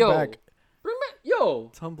 Bring Yo, back. Bring back, yo.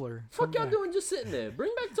 Tumblr. Fuck come y'all back. doing just sitting there.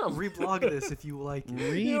 Bring back Tumblr. Reblog this if you like it.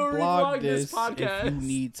 Reblog reblog this this if you podcast.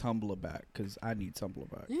 need Tumblr back, because I need Tumblr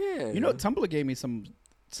back. Yeah. You know, Tumblr gave me some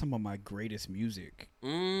of my greatest music.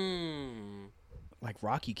 Like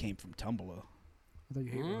Rocky came from Tumblr. I thought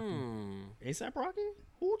you hate Rocky. ASAP Rocky?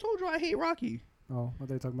 Who told you I hate Rocky? Oh, I thought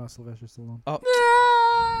you were talking about Sylvester Stallone. Oh,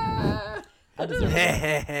 Ah. I deserve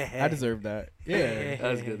that. I deserve that. Yeah.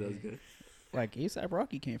 That was good. That was good. Like ASAP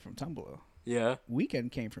Rocky came from Tumblr. Yeah.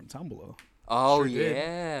 Weekend came from Tumblr. Oh Sure did.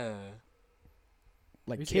 yeah.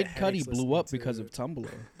 Like We used to Kid get Cudi headaches blew up listening because to of Tumblr.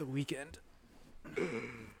 The Weekend.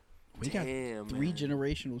 We got Damn, 3 man.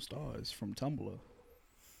 generational stars from Tumblr.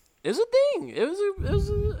 It was a thing. It was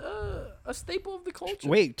a staple of the culture.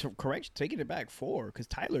 Wait, correct, taking it back 4, because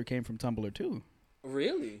Tyler came from Tumblr too.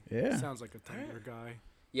 Really? Yeah. Sounds like a Tumblr guy.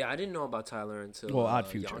 Yeah, I didn't know about Tyler until Well, Odd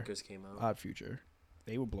Future. Yonkers came out. Odd Future.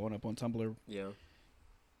 They were blowing up on Tumblr. Yeah.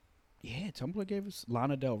 Yeah, Tumblr gave us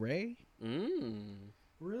Lana Del Rey.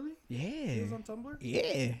 Really? Yeah. on Tumblr?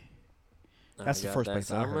 Yeah. I That's the got first that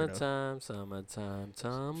place I heard of. Summertime,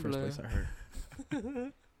 Tumblr. First place I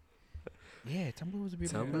heard. Yeah, Tumblr was a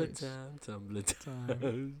beautiful place. Tumblr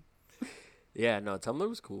time. Yeah, no, Tumblr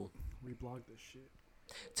was cool. Reblog this shit.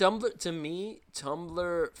 Tumblr, to me,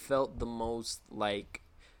 Tumblr felt the most like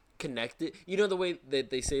connected. You know the way that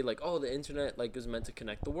they say like, oh, the internet like is meant to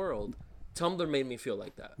connect the world. Tumblr made me feel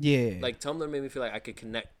like that. Yeah. Like Tumblr made me feel like I could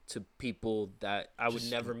connect to people that I would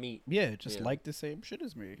Just- never meet. yeah, just Yeah. like the same shit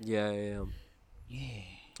as me. Yeah, yeah, yeah. Yeah.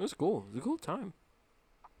 It was cool. It was a cool time.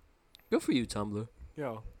 Good for you, Tumblr.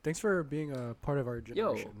 Yo, thanks for being a part of our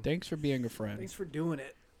generation. Thanks for being a friend. Thanks for doing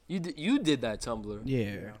it. You did that Tumblr.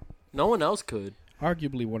 Yeah. No one else could.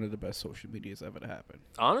 Arguably one of the best social medias ever to happen.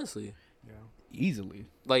 Honestly, Yeah. Easily.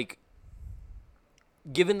 like,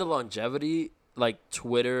 given the longevity, like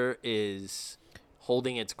Twitter is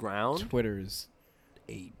holding its ground. Twitter is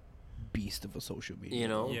a beast of a social media. You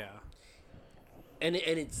know? Yeah. And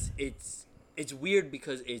it's weird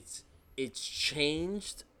because it's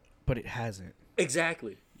changed. But it hasn't.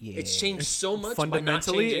 Exactly. Yeah. It's changed so much.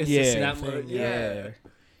 fundamentally, by not it's changing the same that thing. much. Yeah.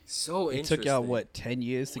 So It interesting. took y'all, what, 10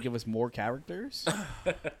 years to give us more characters?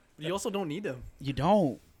 You also don't need them. You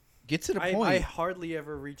don't. Get to the I point. hardly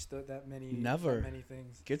ever reach that many. Never. That many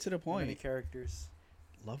things. Get to the That many point. characters.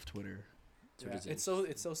 Love Twitter. Yeah. Twitter's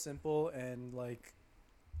It's so simple and like,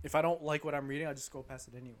 if I don't like what I'm reading, I just scroll past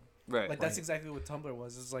it anyway. Right. Like that's exactly what Tumblr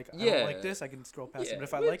was. It's like I Yeah. don't like this, I can scroll past Yeah, it. But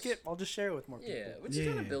if I which- like it, I'll just share it with more people. Yeah, which is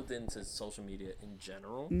kind Yeah. of built into social media in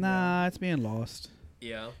general. Nah, it's being lost.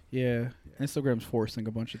 Yeah. Yeah. Instagram's forcing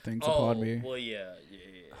a bunch of things Oh, upon me. well, yeah.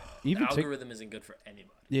 Even the Tik- algorithm isn't good for anybody.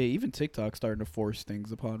 Yeah, even TikTok's starting to force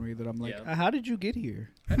things upon me that I'm like, Yeah. how did you get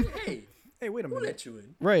here? I mean, hey, Hey, wait a who minute. let you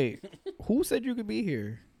in? Right. Who said you could be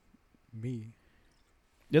here? Me.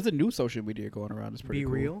 There's a new social media going around. It's pretty Be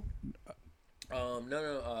cool. real.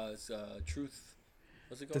 No, it's Truth.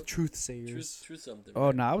 What's it The called? truth sayers. Truth something. Oh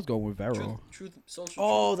right? no, I was going with Vero. Truth social.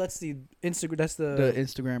 Oh, that's the Instagram. That's The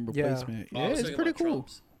Instagram yeah. replacement. Oh, I Yeah, was it's talking pretty about cool.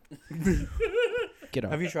 Trump's. Get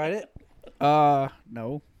up. Have you tried it? No.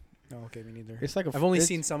 No, okay, me neither. It's like a. I've only it's-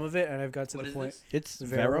 seen some of it, and I've got to What the is point. this? It's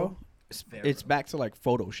Vero. Vero. It's back to like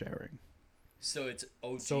photo sharing. So it's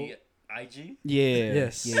OG So- IG Yeah.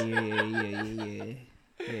 Yes. Yeah.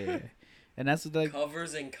 And that's like.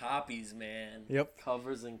 covers and copies, man. Yep.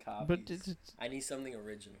 Covers and copies. But it's, I need something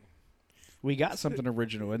original. we got something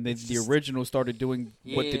original, and then the original started doing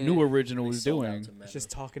what the new original We was sold out doing. to Meta. It's just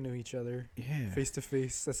talking to each other, Yeah. face to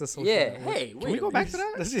face. That's a social. Yeah. network. Hey, Can we go back to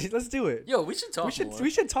that? Let's do it. Yo, we should talk We should more. we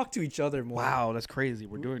should talk to each other more. Wow, that's crazy.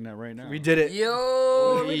 We're doing that right now. We did it.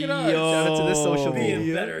 Yo, look at us. Shout out to this social Being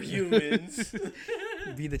media. better humans.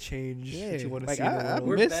 Be the change Yeah, that you want to like, see in the I world.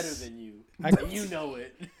 We're miss- better than you. I- And you know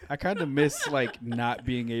it. I kind of miss like not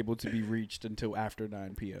being able to be reached until after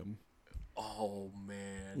 9 p.m. Oh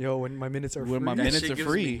man. Yo, when my minutes are When free. my That minutes shit are gives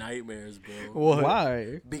free. me nightmares, bro. What?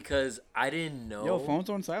 Why? Because I didn't know. Yo, phone's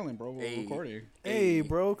on silent, bro. We're Hey. recording. Hey,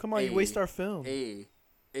 bro, come on, you Hey. waste our film. Hey.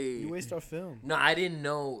 You waste our film. No, I didn't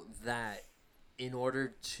know that in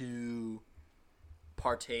order to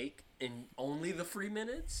partake in only the free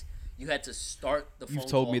minutes, you had to start the phone You've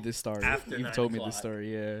told call me this story. after You've 9 told me o'clock. this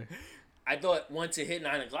story, yeah. I thought once it hit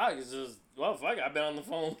 9 o'clock, it's just, well, fuck, I've been on the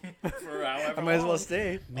phone for however I might as long, well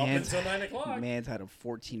stay. Up Man's, until 9 o'clock. man's had a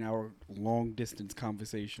 14-hour long distance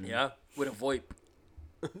conversation. Yeah, with a VoIP.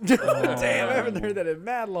 Damn, I haven't heard that in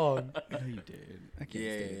mad long. No, you did. I can't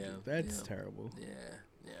Yeah, stand yeah, it. That's yeah. terrible. Yeah,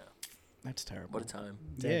 yeah. That's terrible. What a time.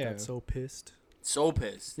 Dad Yeah. got so pissed. So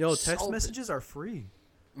pissed. Yo, So text pissed. messages are free.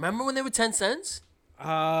 Remember when they were 10 cents?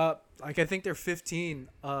 Like I think they're 15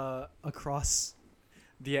 across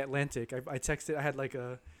the Atlantic. I texted.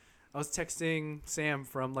 I was texting Sam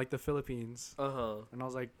from like the Philippines, Uh-huh. and I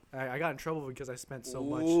was like, I got in trouble because I spent so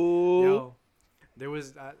much. Ooh. Yo, there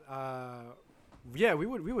was yeah, we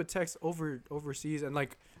would text overseas, and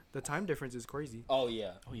like the time difference is crazy. Oh,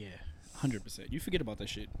 yeah. Oh, yeah. 100%. You forget about that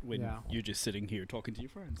shit when Yeah. you're just sitting here talking to your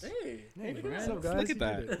friends. Hey. Hey, look at what's that. up, guys? Look at You did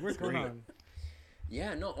that. it. We're What's going great. on?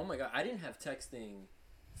 Yeah, no, oh my God. I didn't have texting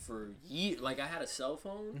for years. Like, I had a cell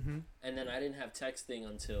phone, Mm-hmm. and then I didn't have texting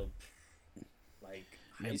until, like,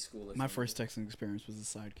 high Man, school or My something. first texting experience was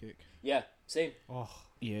a sidekick. Yeah, same. Oh,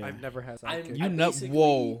 Yeah. I've never had I'm- sidekick. You I know. basically-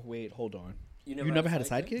 Whoa. Wait. Hold on. You You never had a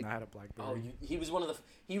sidekick? I had a BlackBerry. Oh, he was one of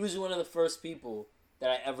the first people that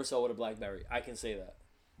I ever saw with a BlackBerry. I can say that.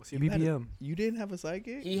 What's your You had a- BBM? You didn't have a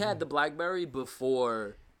sidekick? He had the BlackBerry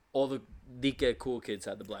before all the DK cool kids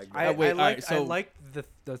had the BlackBerry. I wait, liked alright, so- liked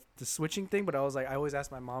the switching thing, but I was like, I always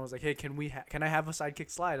asked my mom, I was like, hey, can I have a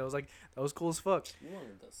sidekick slide? I was like, that was cool as fuck. You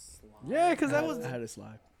wanted the slide. Yeah, 'cause that I was- had a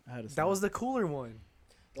slide. That was the cooler one.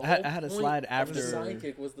 The I had- whole I had a point slide of the after-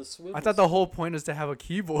 sidekick was the swivel. I thought the whole point was to have a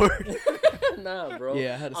keyboard. Nah, bro.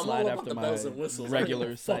 Yeah, I had a I'm slide all about after the my bells and whistles. regular I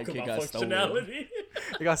don't give a fuck sidekick about got stolen. functionality.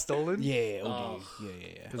 It got stolen. Yeah. Oh.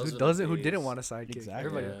 Okay. Yeah. Because Those who are the doesn't? Who days. didn't want a sidekick? Exactly.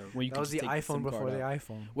 Everybody. Yeah. When you That could was the just take iPhone SIM before card the out.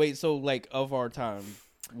 iPhone. Wait, so like of our time,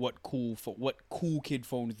 what cool kid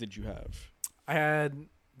phones did you have? I had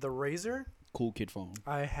the Razr. Cool kid phone.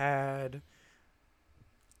 I had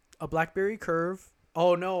a BlackBerry Curve.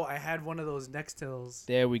 Oh no, I had one of those Nextels.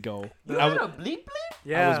 There we go. You I had was- a bleep bleep?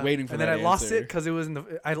 Yeah, waiting for and that then I lost answer. it because it was in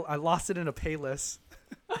the. I lost it in a Payless.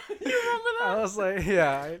 You remember that? I was like,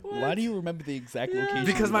 yeah. Why do you remember the exact location?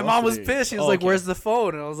 Because you my lost mom was it in? pissed. She was Oh, like, okay. "Where's the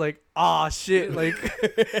phone?" And I was like, "Ah, shit! Like,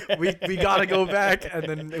 we gotta go back." And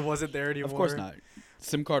then it wasn't there anymore. Of course not.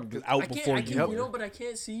 SIM card was I out can't, before I can't, you you were. know, but I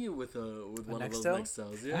can't see you with one of those Nextel?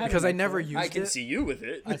 Nextels. I Yeah. had Because a I never Nextel. used I can it. see you with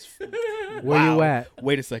it. That's- Where you Wow. at?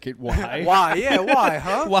 Wait a second. Why? Why? Yeah, why?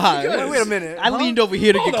 Huh? Why? Wait a minute. I huh? leaned over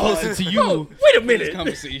here to Hold get on. closer to you. Oh, wait a in this minute.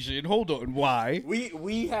 conversation. Hold on. Why?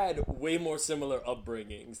 We had way more similar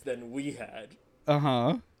upbringings than we had. Uh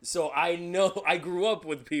huh. So I know I grew up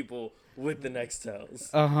with people with the Nextels.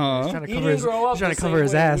 Uh He's huh. trying to He cover didn't his. grow up He's trying the to cover same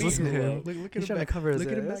his way ass. we Listen to grew him. up. Look He's trying to cover his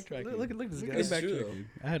Look at him ass. backtracking. Look at this Look guy. at him It's true, backtracking.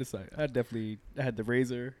 I had a side. I had the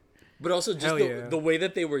Razor. But also just Hell the, yeah. the way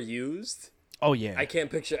that they were used. Oh yeah. I can't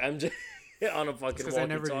picture MJ on a fucking Because I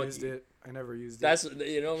never walkie-talkie. used it. I never used it. That's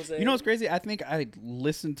you know what I'm saying. You know what's crazy? I think I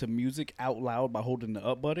listened to music out loud by holding the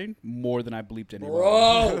up button more than I bleeped anybody.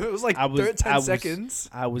 bro. it was like I was 10 I was, seconds.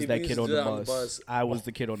 I was People that used kid to on do the that on the bus. bus. I was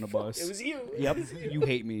the kid on the It bus. was you. Yep. You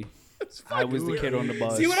hate me. I was the kid on the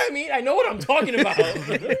bus. See what I mean? I know what I'm talking about.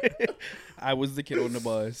 I was the kid on the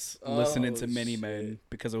bus listening to Oh, Many shit. Men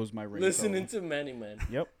because it was my ringtone. Listening to Many Men.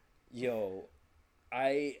 Yep. Yo,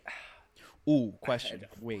 I Ooh, question. had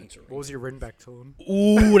a Wait. bunch of What was your ringback tone?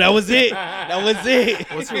 Ooh, that was it. That was it.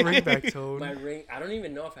 What's your ringback tone? my ring. I don't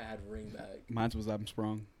even know if I had ring back. Mine was I'm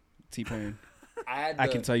Sprung. T-Pain. I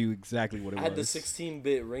can tell you exactly what it I was. had the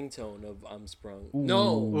 16-bit ringtone of I'm Sprung. Ooh,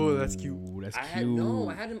 No. Oh, that's cute. That's I cute. had no.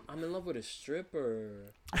 I had him. I'm in love with a stripper.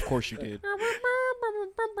 Of course you did.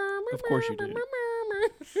 Of course you did.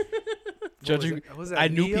 Judging, was that I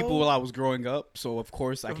knew Neo? people while I was growing up, so of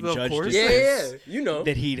course I can Of judge course. this Yeah, you know.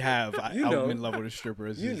 that he'd have. You know. I'm in love with a stripper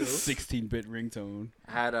as You his know. 16-bit ringtone.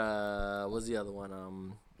 I had what's the other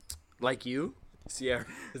one? Like You, Sierra.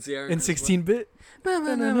 In 16-bit.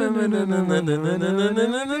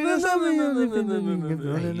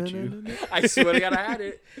 I hate you. I swear to God, I had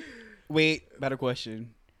it. Wait, better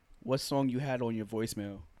question. What song you had on your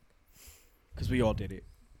voicemail? Because we all did it.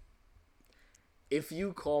 If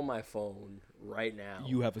you call my phone right now,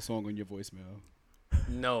 You have a song on your voicemail.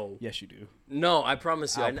 no, Yes, you do. no, I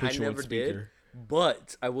promise you, I'll I put you on never did. speaker.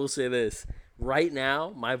 But I will say this: right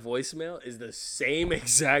now, my voicemail is the same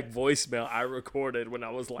exact voicemail I recorded when I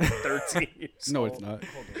was like 13 years No, old. it's not.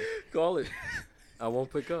 Call it. I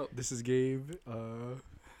won't pick up. This is Gabe.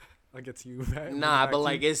 I'll get to you back. Nah, back but to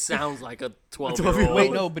like you. it sounds like a 12-year-old. 12-year-old.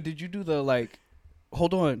 Wait, no, but did you do the like?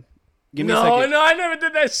 Hold on. Give me a No, second. no, I never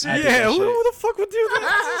did that shit. I did Yeah, that who shit. the fuck would do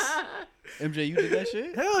that? MJ, you did that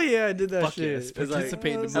shit? Hell yeah, I did that Fuck shit. yes. It's like,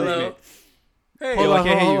 Participate in the hello. movement. Hey, Hold Yo, I on,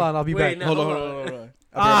 can't hear hold you. on, I'll be Wait, back. no. Hold on, Hold hold on, on. hold on.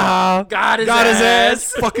 Ah, got his his ass.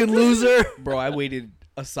 ass, fucking loser. Bro, I waited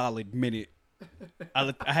a solid minute.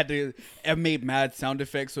 I made mad sound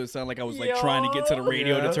effects so it sounded like I was like trying to get to the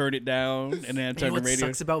radio Yeah. to turn it down, and then I You know turned the what radio.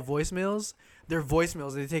 sucks about voicemails? They're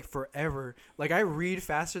voicemails. They take forever. Like I read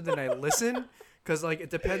faster than I listen, cause like it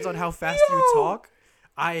depends on how fast you talk.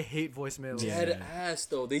 I hate voicemails. Yeah. Dead ass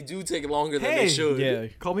though. They do take longer than Hey. they should. Yeah,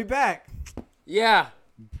 Call me back. Yeah.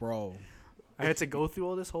 bro. I had to go through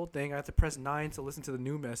all this whole thing. I had to press 9 to listen to the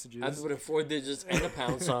new messages. I have to put in 4 digits and a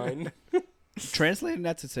pound sign. Translating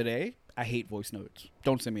that to today, I hate voice notes.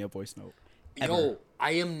 Don't send me a voice note. Ever. Yo,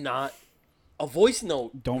 I am not a voice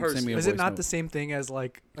note. Don't send person. me a Is voice it not note. the same thing as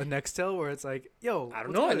like a Nextel where it's like, yo? I don't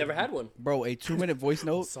what's know. I good? never had one. Bro, a 2-minute voice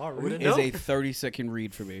note Sorry. wouldn't is know. a 30-second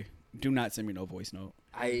read for me. Do not send me no voice note.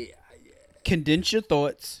 I Condense your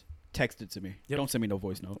thoughts. Text it to me. Yep. Don't send me no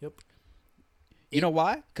voice note. Yep. You know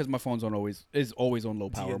why? Because my phone's always on low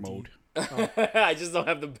power D&D. mode. I just don't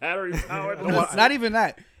have the battery power. don't want- It's not even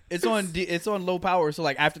that. It's on low power. So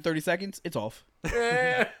like after 30 seconds, it's off.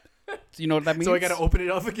 to. So you know what that means? So I gotta open it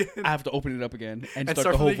up again. I have to open it up again and And start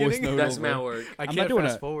start the whole from the voice beginning? note That's over. my work. I I'm can't not doing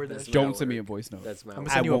fast that. forward that That's shit. my Don't send me a work. voice note. That's my I'm work.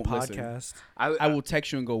 gonna send you a won't listen. podcast. I will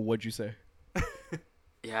text you and go, "What'd you say?"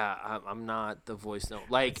 Yeah, I'm not the voice note.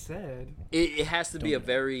 Like Said. it has to be Don't a do that.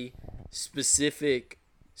 very specific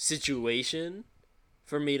situation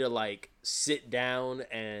for me to like sit down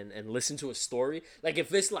and listen to a story. Like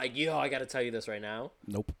if it's like, yo, I gotta tell you this right now,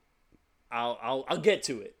 Nope. I'll get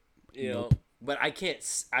to it. You know, Nope. but I can't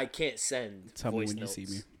send Tell me voice when notes. you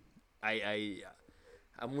see me.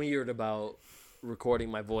 I'm weird about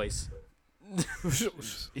recording my voice. Here's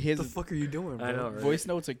What the fuck are you doing, bro? I know, right? voice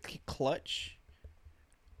notes are clutch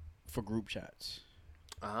for group chats.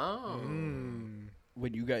 Oh.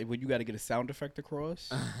 When you got to get a sound effect across,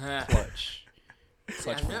 Yeah, clutch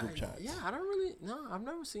for group chats. yeah, I don't really. No, I've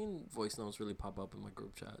never seen voice notes really pop up in my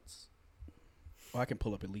group chats. Well, I can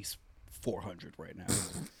pull up at least 400 right now.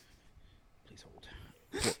 Please hold.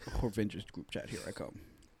 Horvengers group chat. Here I come.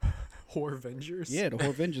 Horvengers. Yeah, the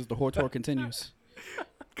Horvengers. The Hor tour continues.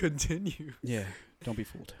 Continue. Yeah, don't be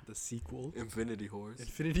fooled. The sequel. Infinity Horse.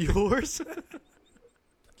 Infinity Horse.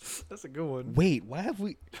 That's a good one. Wait, why have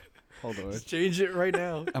we? Hold on. Let's change it right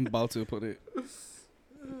now. I'm about to put it.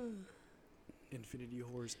 Infinity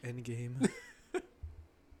Horse Endgame.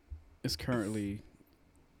 It's currently.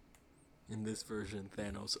 In this version,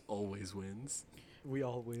 Thanos always wins. We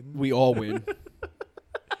all win. We all win.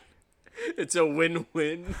 It's a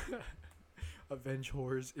win-win. Avenge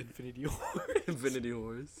Horse Infinity Horse. Infinity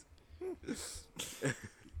Horse.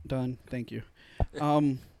 Done. Thank you.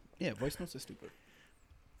 Yeah, voice notes are stupid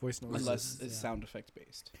Voice notes. unless is- it's sound effects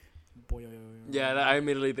based. Boy, Yeah, I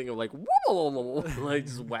immediately think of like, like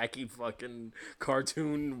just wacky fucking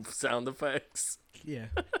cartoon sound effects. Yeah,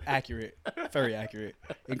 accurate. Very accurate.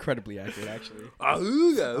 Incredibly accurate, actually.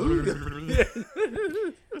 Auga,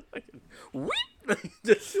 auga.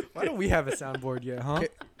 Why don't we have a soundboard yet, huh?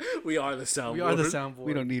 We are the sound. We are the soundboard.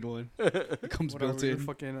 We don't need one. It comes Whatever, built we're in.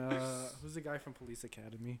 fucking, who's the guy from Police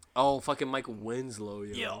Academy? Oh, fucking Michael Winslow,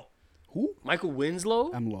 yo. Who? Michael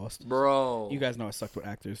Winslow? I'm lost. Bro. You guys know I sucked with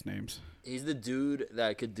actors' names. He's the dude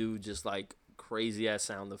that could do just like crazy ass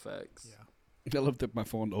sound effects. Yeah. I love that my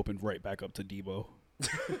phone opened right back up to Debo.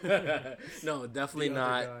 No, definitely The other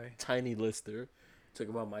not guy. Tiny Lister. Talk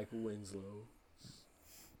about Michael Winslow.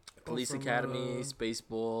 Police from, Academy,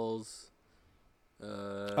 Spaceballs.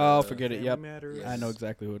 Oh, forget it. Family Yep. Matters. I know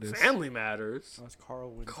exactly who it is. Family Matters. Oh, it's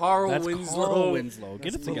Carl Winslow. Carl That's Winslow. Carl Winslow. Get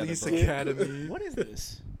That's it together, Police bro. Academy. What is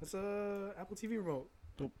this? That's a Apple TV remote.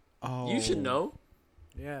 Oh, You should know.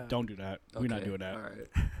 Yeah. Don't do that. We're not Okay, doing that. All right.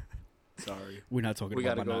 Sorry. We're not talking We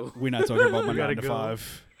about gotta my. go. We're not talking about my We gotta 9 to go.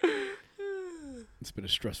 5. It's been a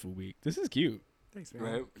stressful week. This is cute. Thanks, man.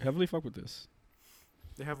 Right. Heavily fuck with this.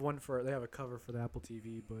 They have one for. They have a cover for the Apple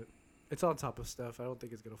TV, but it's on top of stuff. I don't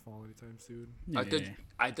think it's gonna fall anytime soon.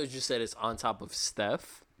 I thought you said it's on top of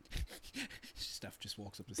Steph. Steph just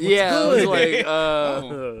walks up the stairs. Yeah, I was like,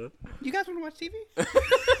 Oh. You guys want to watch TV?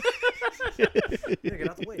 Yeah, get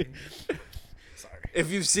out the way.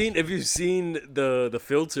 if you've seen the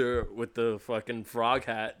filter with the fucking frog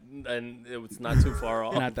hat, and it's not too far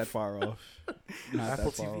off. Not that far off. Not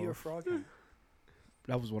Apple that far TV or off. Frog?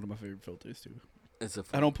 That was one of my favorite filters too. It's a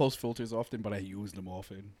I don't post filters often, but I use them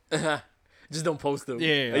often. just don't post them.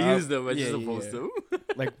 Yeah, I use them. I yeah, just don't yeah. post them.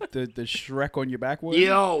 Like the Shrek on your back one.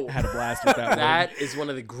 Yo, I had a blast with that one. that is one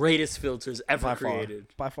of the greatest filters ever by far. created.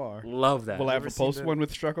 By far. Love that. Will I ever ever seen post the- one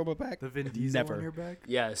with Shrek on my back? The Vin Diesel Never. on your back?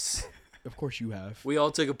 Yes, Of course you have. we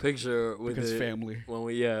all took a picture with Because it family. when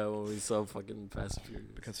we saw fucking Fast and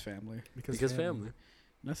Furious. Because family. Because family.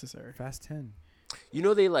 Necessary. Fast 10. You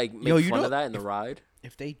know they like make Yo, you fun know- of that in the ride.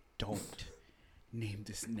 If they don't name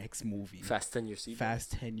this next movie Fast 10 Your Seatbelt.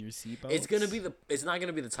 Fast 10 Year Seatbelts. It's gonna be the. It's not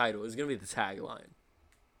gonna be the title. It's gonna be the tagline.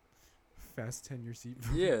 Fast 10 your seat.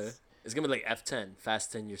 Yeah, it's gonna be like F10.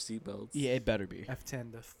 Fast 10 Your Seatbelts. Yeah, it better be.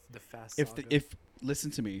 F10, the Fast If saga. if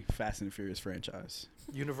listen to me, Fast and Furious franchise.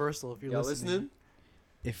 Universal, if you're Y'all listening. listening?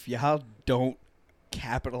 If y'all don't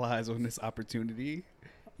capitalize on this opportunity,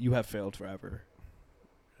 you have failed forever.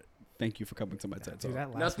 Thank you for coming to my TED Dude, Talk. that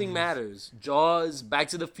last Nothing one was- matters. Jaws, Back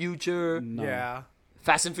to the Future, No. Yeah.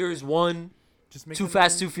 Fast and Furious 1, Just make Too them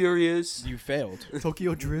Fast, all- Too Furious. You failed.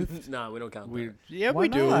 Tokyo Drift. Nah, we don't count We, that. yeah, Why we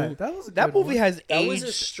do. not? That was a That good movie one. has That aged was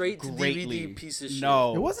a straight to greatly. DVD piece of shit.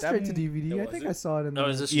 No, It was that straight to m- DVD. Oh, I was think it? I saw it in No, the. it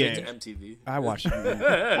was a straight Yeah. to MTV. I watched it.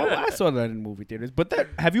 I saw that in movie theaters. But that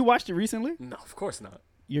have you watched it recently? No, of course not.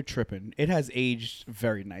 You're tripping. It has aged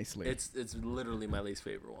very nicely. It's literally my least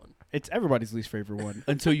favorite one. It's everybody's least favorite one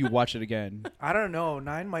until you watch it again. I don't know.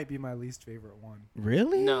 9 might be my least favorite one.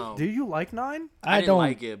 Really? No, Do you like 9? I didn't don't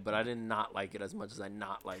like it, but I did not like it as much as I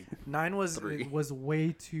not like. 9 was 3. it was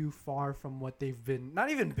way too far from what they've been not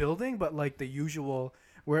even building, but like the usual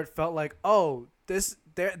where it felt like, oh, this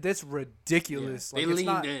ridiculous. They Like, it's leaned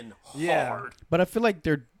not- in Yeah. hard. But I feel like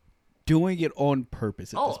they're doing it on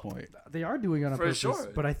purpose at this Oh, point. They are doing it on For purpose,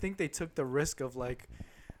 sure. but I think they took the risk of like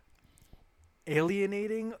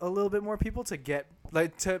alienating a little bit more people to get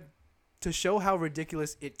like to show how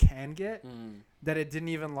ridiculous it can get. Mm. That it didn't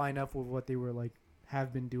even line up with what they were like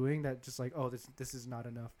have been doing. That just like, oh, this is not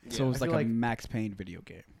enough. So Yeah. it's I like feel a like- Max Payne video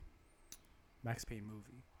game. Max Payne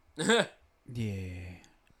movie. Yeah.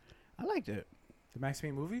 I liked it. The Max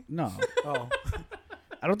Payne movie? No. Oh,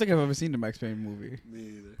 I don't think I've ever seen the Max Payne movie. Me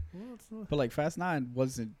either. well, it's not- But like Fast 9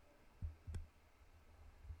 wasn't.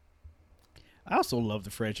 I also love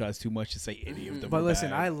the franchise too much to say any of them. But are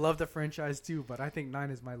listen, bad. I love the franchise too, but I think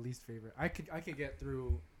 9 is my least favorite. I could get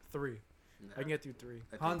through 3. I can get through 3.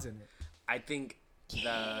 think- Han's in it. I think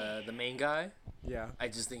the main guy. Yeah. I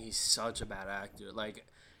just think he's such a bad actor. Like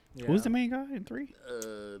Yeah. Who's the main guy in 3?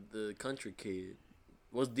 the country kid.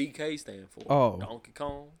 What's DK stand for? Oh. Donkey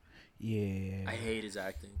Kong. Yeah. I hate his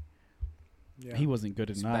acting. Yeah. He wasn't good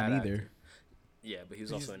at He's a 9 bad either. actor. Yeah, but he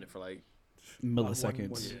was also in it for like.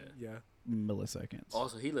 Milliseconds. Yeah. Milliseconds.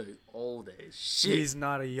 Also, he looked old as shit. He's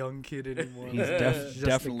not a young kid anymore. He's just a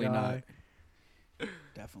definitely guy. not.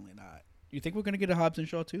 Definitely not. You think we're gonna get a Hobbs and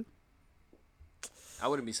Shaw too? I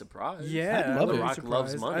wouldn't be surprised. Yeah, I'd I love wouldn't it. be Rock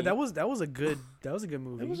loves surprised. money. That was a good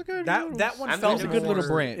movie. It was a good that little- that one I've felt never It was a good little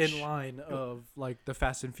more branch. in line of like the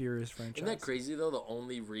Fast and Furious franchise. Isn't that crazy though? The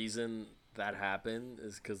only reason that happened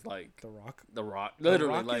is because like The Rock. The Rock, The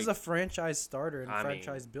literally, Rock like, is a franchise starter and I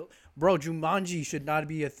franchise build. Bro, Jumanji should not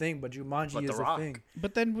be a thing, but Jumanji But is The a Rock. thing.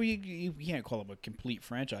 But then you can't call him a complete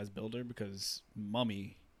franchise builder because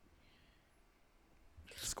Mummy,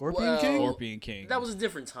 Scorpion Well, King. Scorpion King. that was a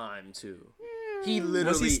different time too. He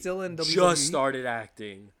literally still in WWE? just started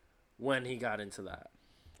acting when he got into that.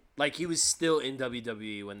 Like he was still in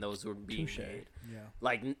WWE when those were being Touche. made. Yeah.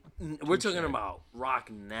 Like we're talking about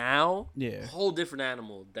Rock now. Yeah. Whole different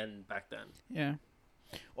animal than back then. Yeah.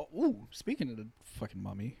 Oh, ooh, speaking of the fucking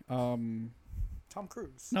Mummy, Tom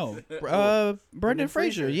Cruise. no, Brendan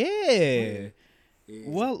Fraser. Fraser. Yeah.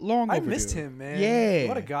 Well, long I overdue. missed him, man. Yeah.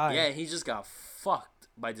 What a guy. Yeah, he just got fucked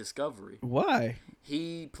by Discovery. Why?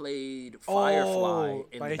 He played Firefly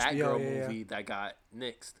in by the HBO, Batgirl yeah. movie that got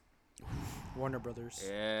nixed. Warner Brothers.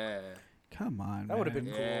 Yeah. Come on, That would've man.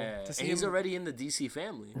 been cool Yeah, to see and he's him- already in the DC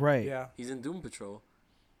family. Right. Yeah. He's in Doom Patrol.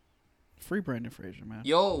 Free Brandon Fraser, man.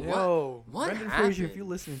 Yo, Yo, What Brendan happened? Fraser, if you're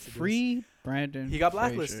listening to this, Free Brandon. He got Fraser.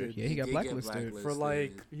 blacklisted. Yeah, he He got did get blacklisted. blacklisted. for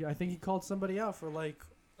like, yeah, I think he called somebody out for like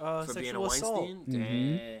for being a sexual assault Weinstein.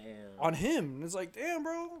 Mhm. Damn. on him. And it's like, damn,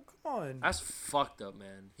 bro, come on. That's fucked up,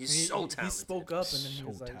 man. He's And so talented. He spoke up, and then he So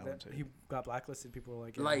was like, that, talented. he got blacklisted. People were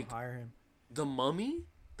like, yeah, Like- don't hire him. The Mummy,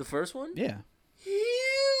 the first one, Yeah,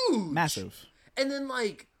 huge, massive. And then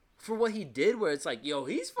like for what he did, where it's like, yo,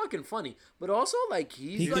 he's fucking funny, but also like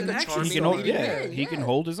he's He like can, a actually charming he can hold, leading yeah, man. he can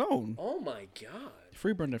hold his own. Oh my god,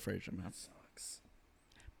 Free Brandon Fraser, man. sucks.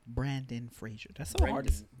 Brandon Fraser. That's so Brendan. hard.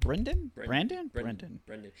 To Brendan? Brandon?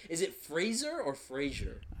 Brendan. Is it Fraser or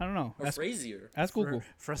Frazier I don't know. or Ask, Frazier? ask Google.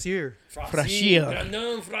 Frasier. Frazier.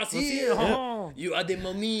 Brandon Frazier. Oh. You are the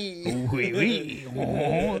mummy. Oui, oui.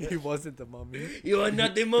 Oh. He wasn't the mummy. You are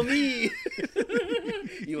not the mummy.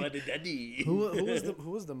 You are the daddy. Who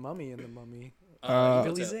was the mummy in the mummy?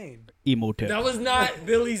 Billy Zane. Emotep. That was not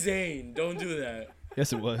Billy Zane. Don't do that.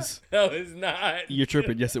 Yes, it was. That was not. You're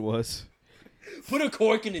tripping. Yes, it was. Put a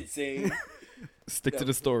cork in it, Zane. Stick to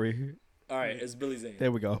the story. All right, it's Billy Zane.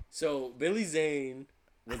 There we go. So Billy Zane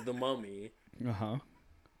was the mummy, Uh huh.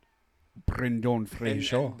 Brendan and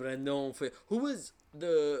Fraser. Brandon. Who was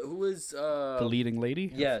The leading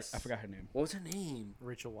lady? Yes. I forgot her name. What was her name?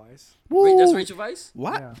 Rachel Weisz. That's Rachel Weisz.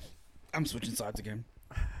 What? Yeah. I'm switching sides again.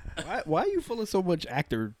 Why are you full of so much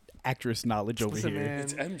actress knowledge over Listen, here? man.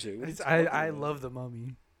 It's MJ. What are you I talking about? love the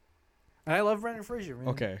mummy. And I love Brendan Fraser, man.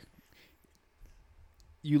 Okay.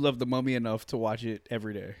 You love The Mummy enough to watch it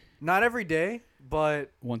every day, Not every day,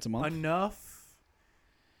 but once a month. enough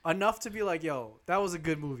to be like, yo, that was a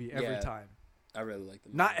good movie every Yeah. time. I really like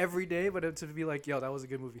them. Not every day, but to be like, yo, that was a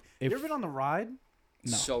good movie. If- you ever been on the ride?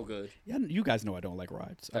 No. So good. Yeah, you guys know I don't like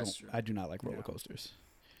rides. That's true. I do not like roller Yeah. coasters.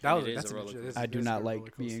 That It is that's a roller legit- coaster. it's- I do it's a not good like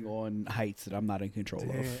roller being coaster. on heights that I'm not in control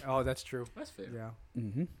Damn. of. Oh, that's true. That's fair. Yeah.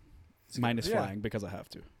 Mm-hmm. It's good. Minus Yeah. flying because I have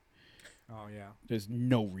to. Oh yeah. There's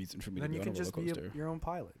no reason for me Then to you be on can a roller just be coaster. your own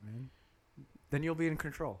pilot, man. Then you'll be in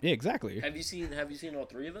control. Yeah, exactly. Have you seen all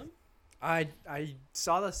three of them? I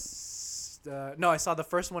saw I saw the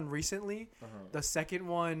first one recently. Uh-huh. The second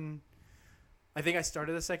one, I think I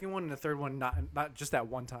started the second one, and the third one not just that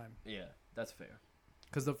one time. Yeah, that's fair.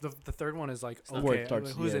 Because the third one is like not- Where okay, it starts,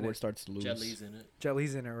 like, who's in where it? it starts to lose. Jet Li's in it. Jet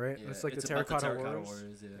Li's in it, right? Yeah, It's like the about Terracotta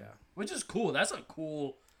Warriors. Yeah. Yeah. Which is cool. That's a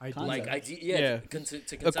cool I Concept. like idea. Yeah, Yeah. To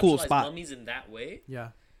conceptualize A cool spot. mummies in that way. Yeah.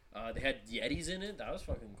 They had Yetis in it. That was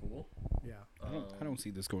fucking cool. Yeah. I don't see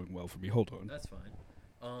this going well for me. Hold on. That's fine.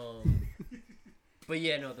 But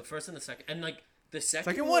yeah, no, the first and the second, and like the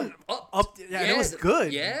second one up. Yeah, it was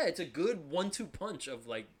good. Yeah, it's a good 1-2 punch of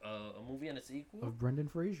like a movie and a sequel. Of Brendan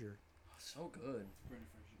Fraser. So good.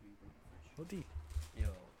 Oh, deep. Yo, you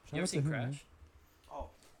ever out to seen him, Crash? man.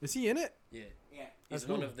 Is he in it? Yeah. Yeah. He's That's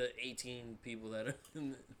one cool. of the 18 people that are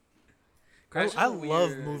in the... I, Crash is I a love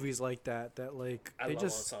weird- movies like that. That like I they love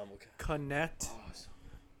just ensemble cast. connect Oh, so-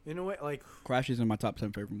 in a way. Like Crash is in my top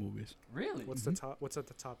 10 favorite movies. Really? what's the top? What's at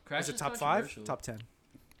the top? Crash is it is top 5? controversial. Top 10.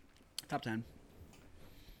 Top 10.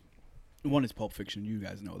 One is Pulp Fiction. You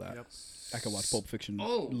guys know that. Yep. I can watch Pulp Fiction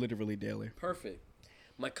Oh. literally daily. Perfect.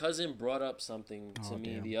 My cousin brought up something to Oh,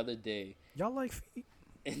 me damn. the other day. Y'all like feet?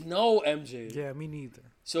 No, MJ. Yeah, me neither.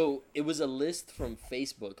 So it was a list from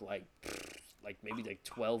Facebook, like maybe like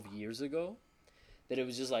 12 years ago, that it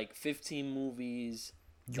was just like 15 movies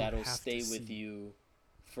You that'll have to stay with see. you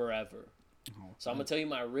forever. Oh, So I'm gonna tell you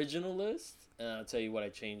my original list, and I'll tell you what I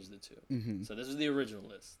changed it to. Mhm. So this is the original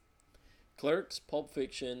list: Clerks, Pulp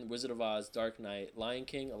Fiction, Wizard of Oz, Dark Knight, Lion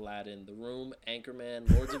King, Aladdin, The Room, Anchorman,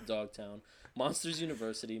 Lords of Dogtown, Monsters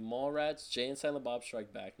University, Mallrats, Jay and Silent Bob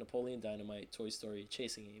Strike Back, Napoleon Dynamite, Toy Story,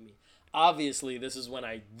 Chasing Amy. Obviously, this is when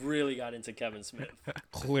I really got into Kevin Smith.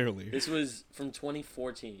 Clearly. This was from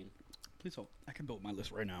 2014. Please hold. I can build my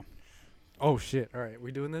list right now. Oh shit! All right,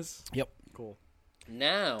 we doing this? Yep. Cool.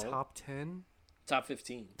 Now, Top 10 top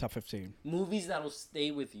 15 Top 15. movies that'll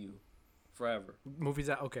stay with you forever. movies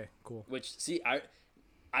that okay, cool. Which, see, I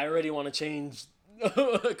already want to change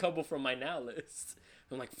a couple from my now list.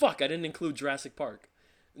 I'm like, fuck, I didn't include Jurassic Park.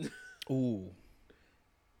 Ooh.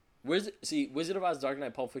 Wizard of Oz, Dark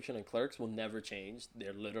Knight, Pulp Fiction, and Clerks will never change.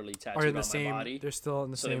 They're literally Are tattooed in on the my same? body. They're still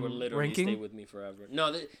in the So they same will literally stay ranking. with me forever.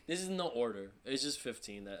 No, this is no order. It's just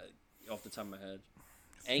 15 that off the top of my head.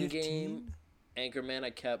 Endgame, 15? Anchorman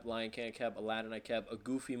I kept, Lion King I kept, Aladdin I kept, a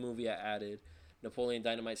Goofy movie I added, Napoleon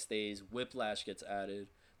Dynamite stays, Whiplash gets added,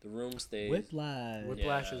 The Room stays. Whiplash.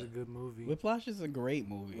 Whiplash Yeah. is a good movie. Whiplash is a great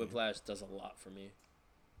movie. Whiplash does a lot for me.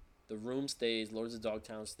 The Room stays. Lords of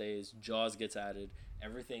Dogtown stays. Jaws gets added.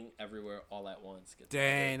 Everything, everywhere, all at once gets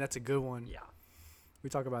Dang, added. that's a good one. Yeah. We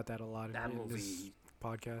talk about that a lot That in this movie.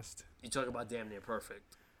 podcast. You talk about damn near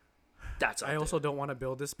perfect. That's. I also don't want to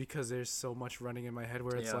build this because there's so much running in my head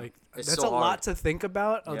where it's Yeah. like It's that's so a lot hard. to think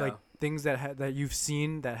about. Of Yeah. like things that you've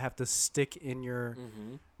seen that have to stick in your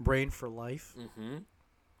Mm-hmm. brain for life. Mm-hmm.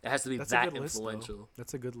 It has to be That's a that good list, though. influential.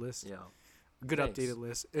 That's a good list. Yeah. Good Thanks. updated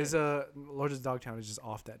list. Is Lords of Dogtown is just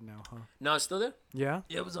off that now, huh? No, it's still there. Yeah.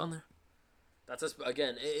 Yeah, it was on there. That's us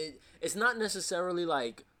again. It's not necessarily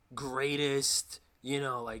like greatest,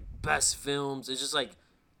 like best films. It's just like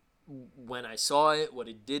when I saw it, what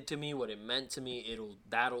it did to me, what it meant to me.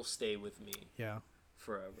 That'll stay with me Yeah.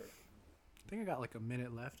 forever. I think I got like a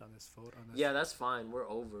minute left on this vote. On this. Yeah, that's fine. We're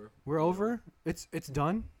over. We're over. It's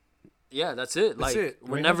done. Yeah, that's it. That's Like it.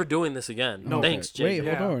 we're Right? never doing this again. No. Thanks, Okay. Wait, Jay.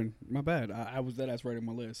 Yeah. hold on. My bad. I was dead ass right on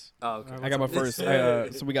my list. Oh, okay. Alright, I got my what's first.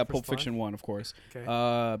 up? So we got First Pulp five? Fiction 1, of course. Okay.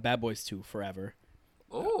 Bad Boys 2, forever.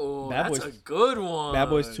 Oh, Bad that's Boys- a good one. Bad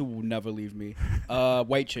Boys 2 will never leave me.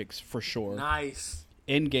 White Chicks, for sure. Nice.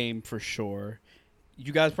 Endgame, for sure.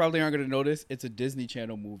 You guys probably aren't going to notice. It's a Disney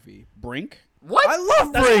Channel movie. Brink. What? I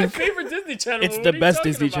love That's my Brink. favorite Disney Channel It's movie. the What are you best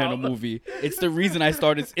talking Disney about? Channel movie. It's the reason I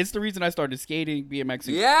started. It's the reason I started skating,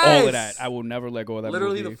 BMXing, Yes! all of that. I will never let go of that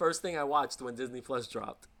Literally movie. the first thing I watched when Disney Plus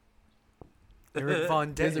dropped. Eric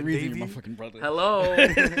Von There's a Detten, reason baby. you're my fucking brother. Hello.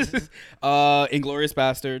 Inglorious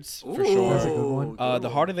Bastards, for Ooh, sure. That's a good one. The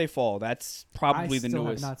Harder They Fall. That's probably I the still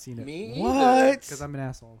newest. have not seen it. Me What? either. Because I'm an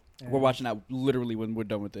asshole. We're watching that literally when we're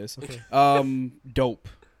done with this. Okay. Dope.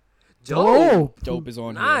 Dope. Dope is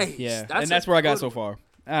on Nice. here. Yeah, That's and that's a where I got good so one. far.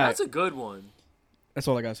 That's a good one. That's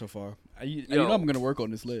all I got so far. You Yo. know I'm gonna work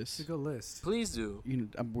on this It's a list. good list. Please do.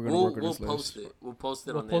 We're gonna work on We'll this list. post it. We'll post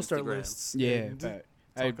it We'll on post the our Instagram. lists. Yeah, and but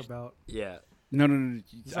talk about. Yeah. no.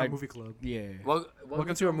 It's our movie club. Yeah.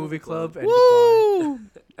 Welcome to our movie club. And goodbye. Woo!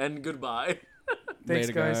 And goodbye. Thanks,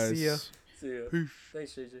 Later, guys. See ya. See ya.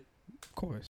 Thanks, JJ. Of course.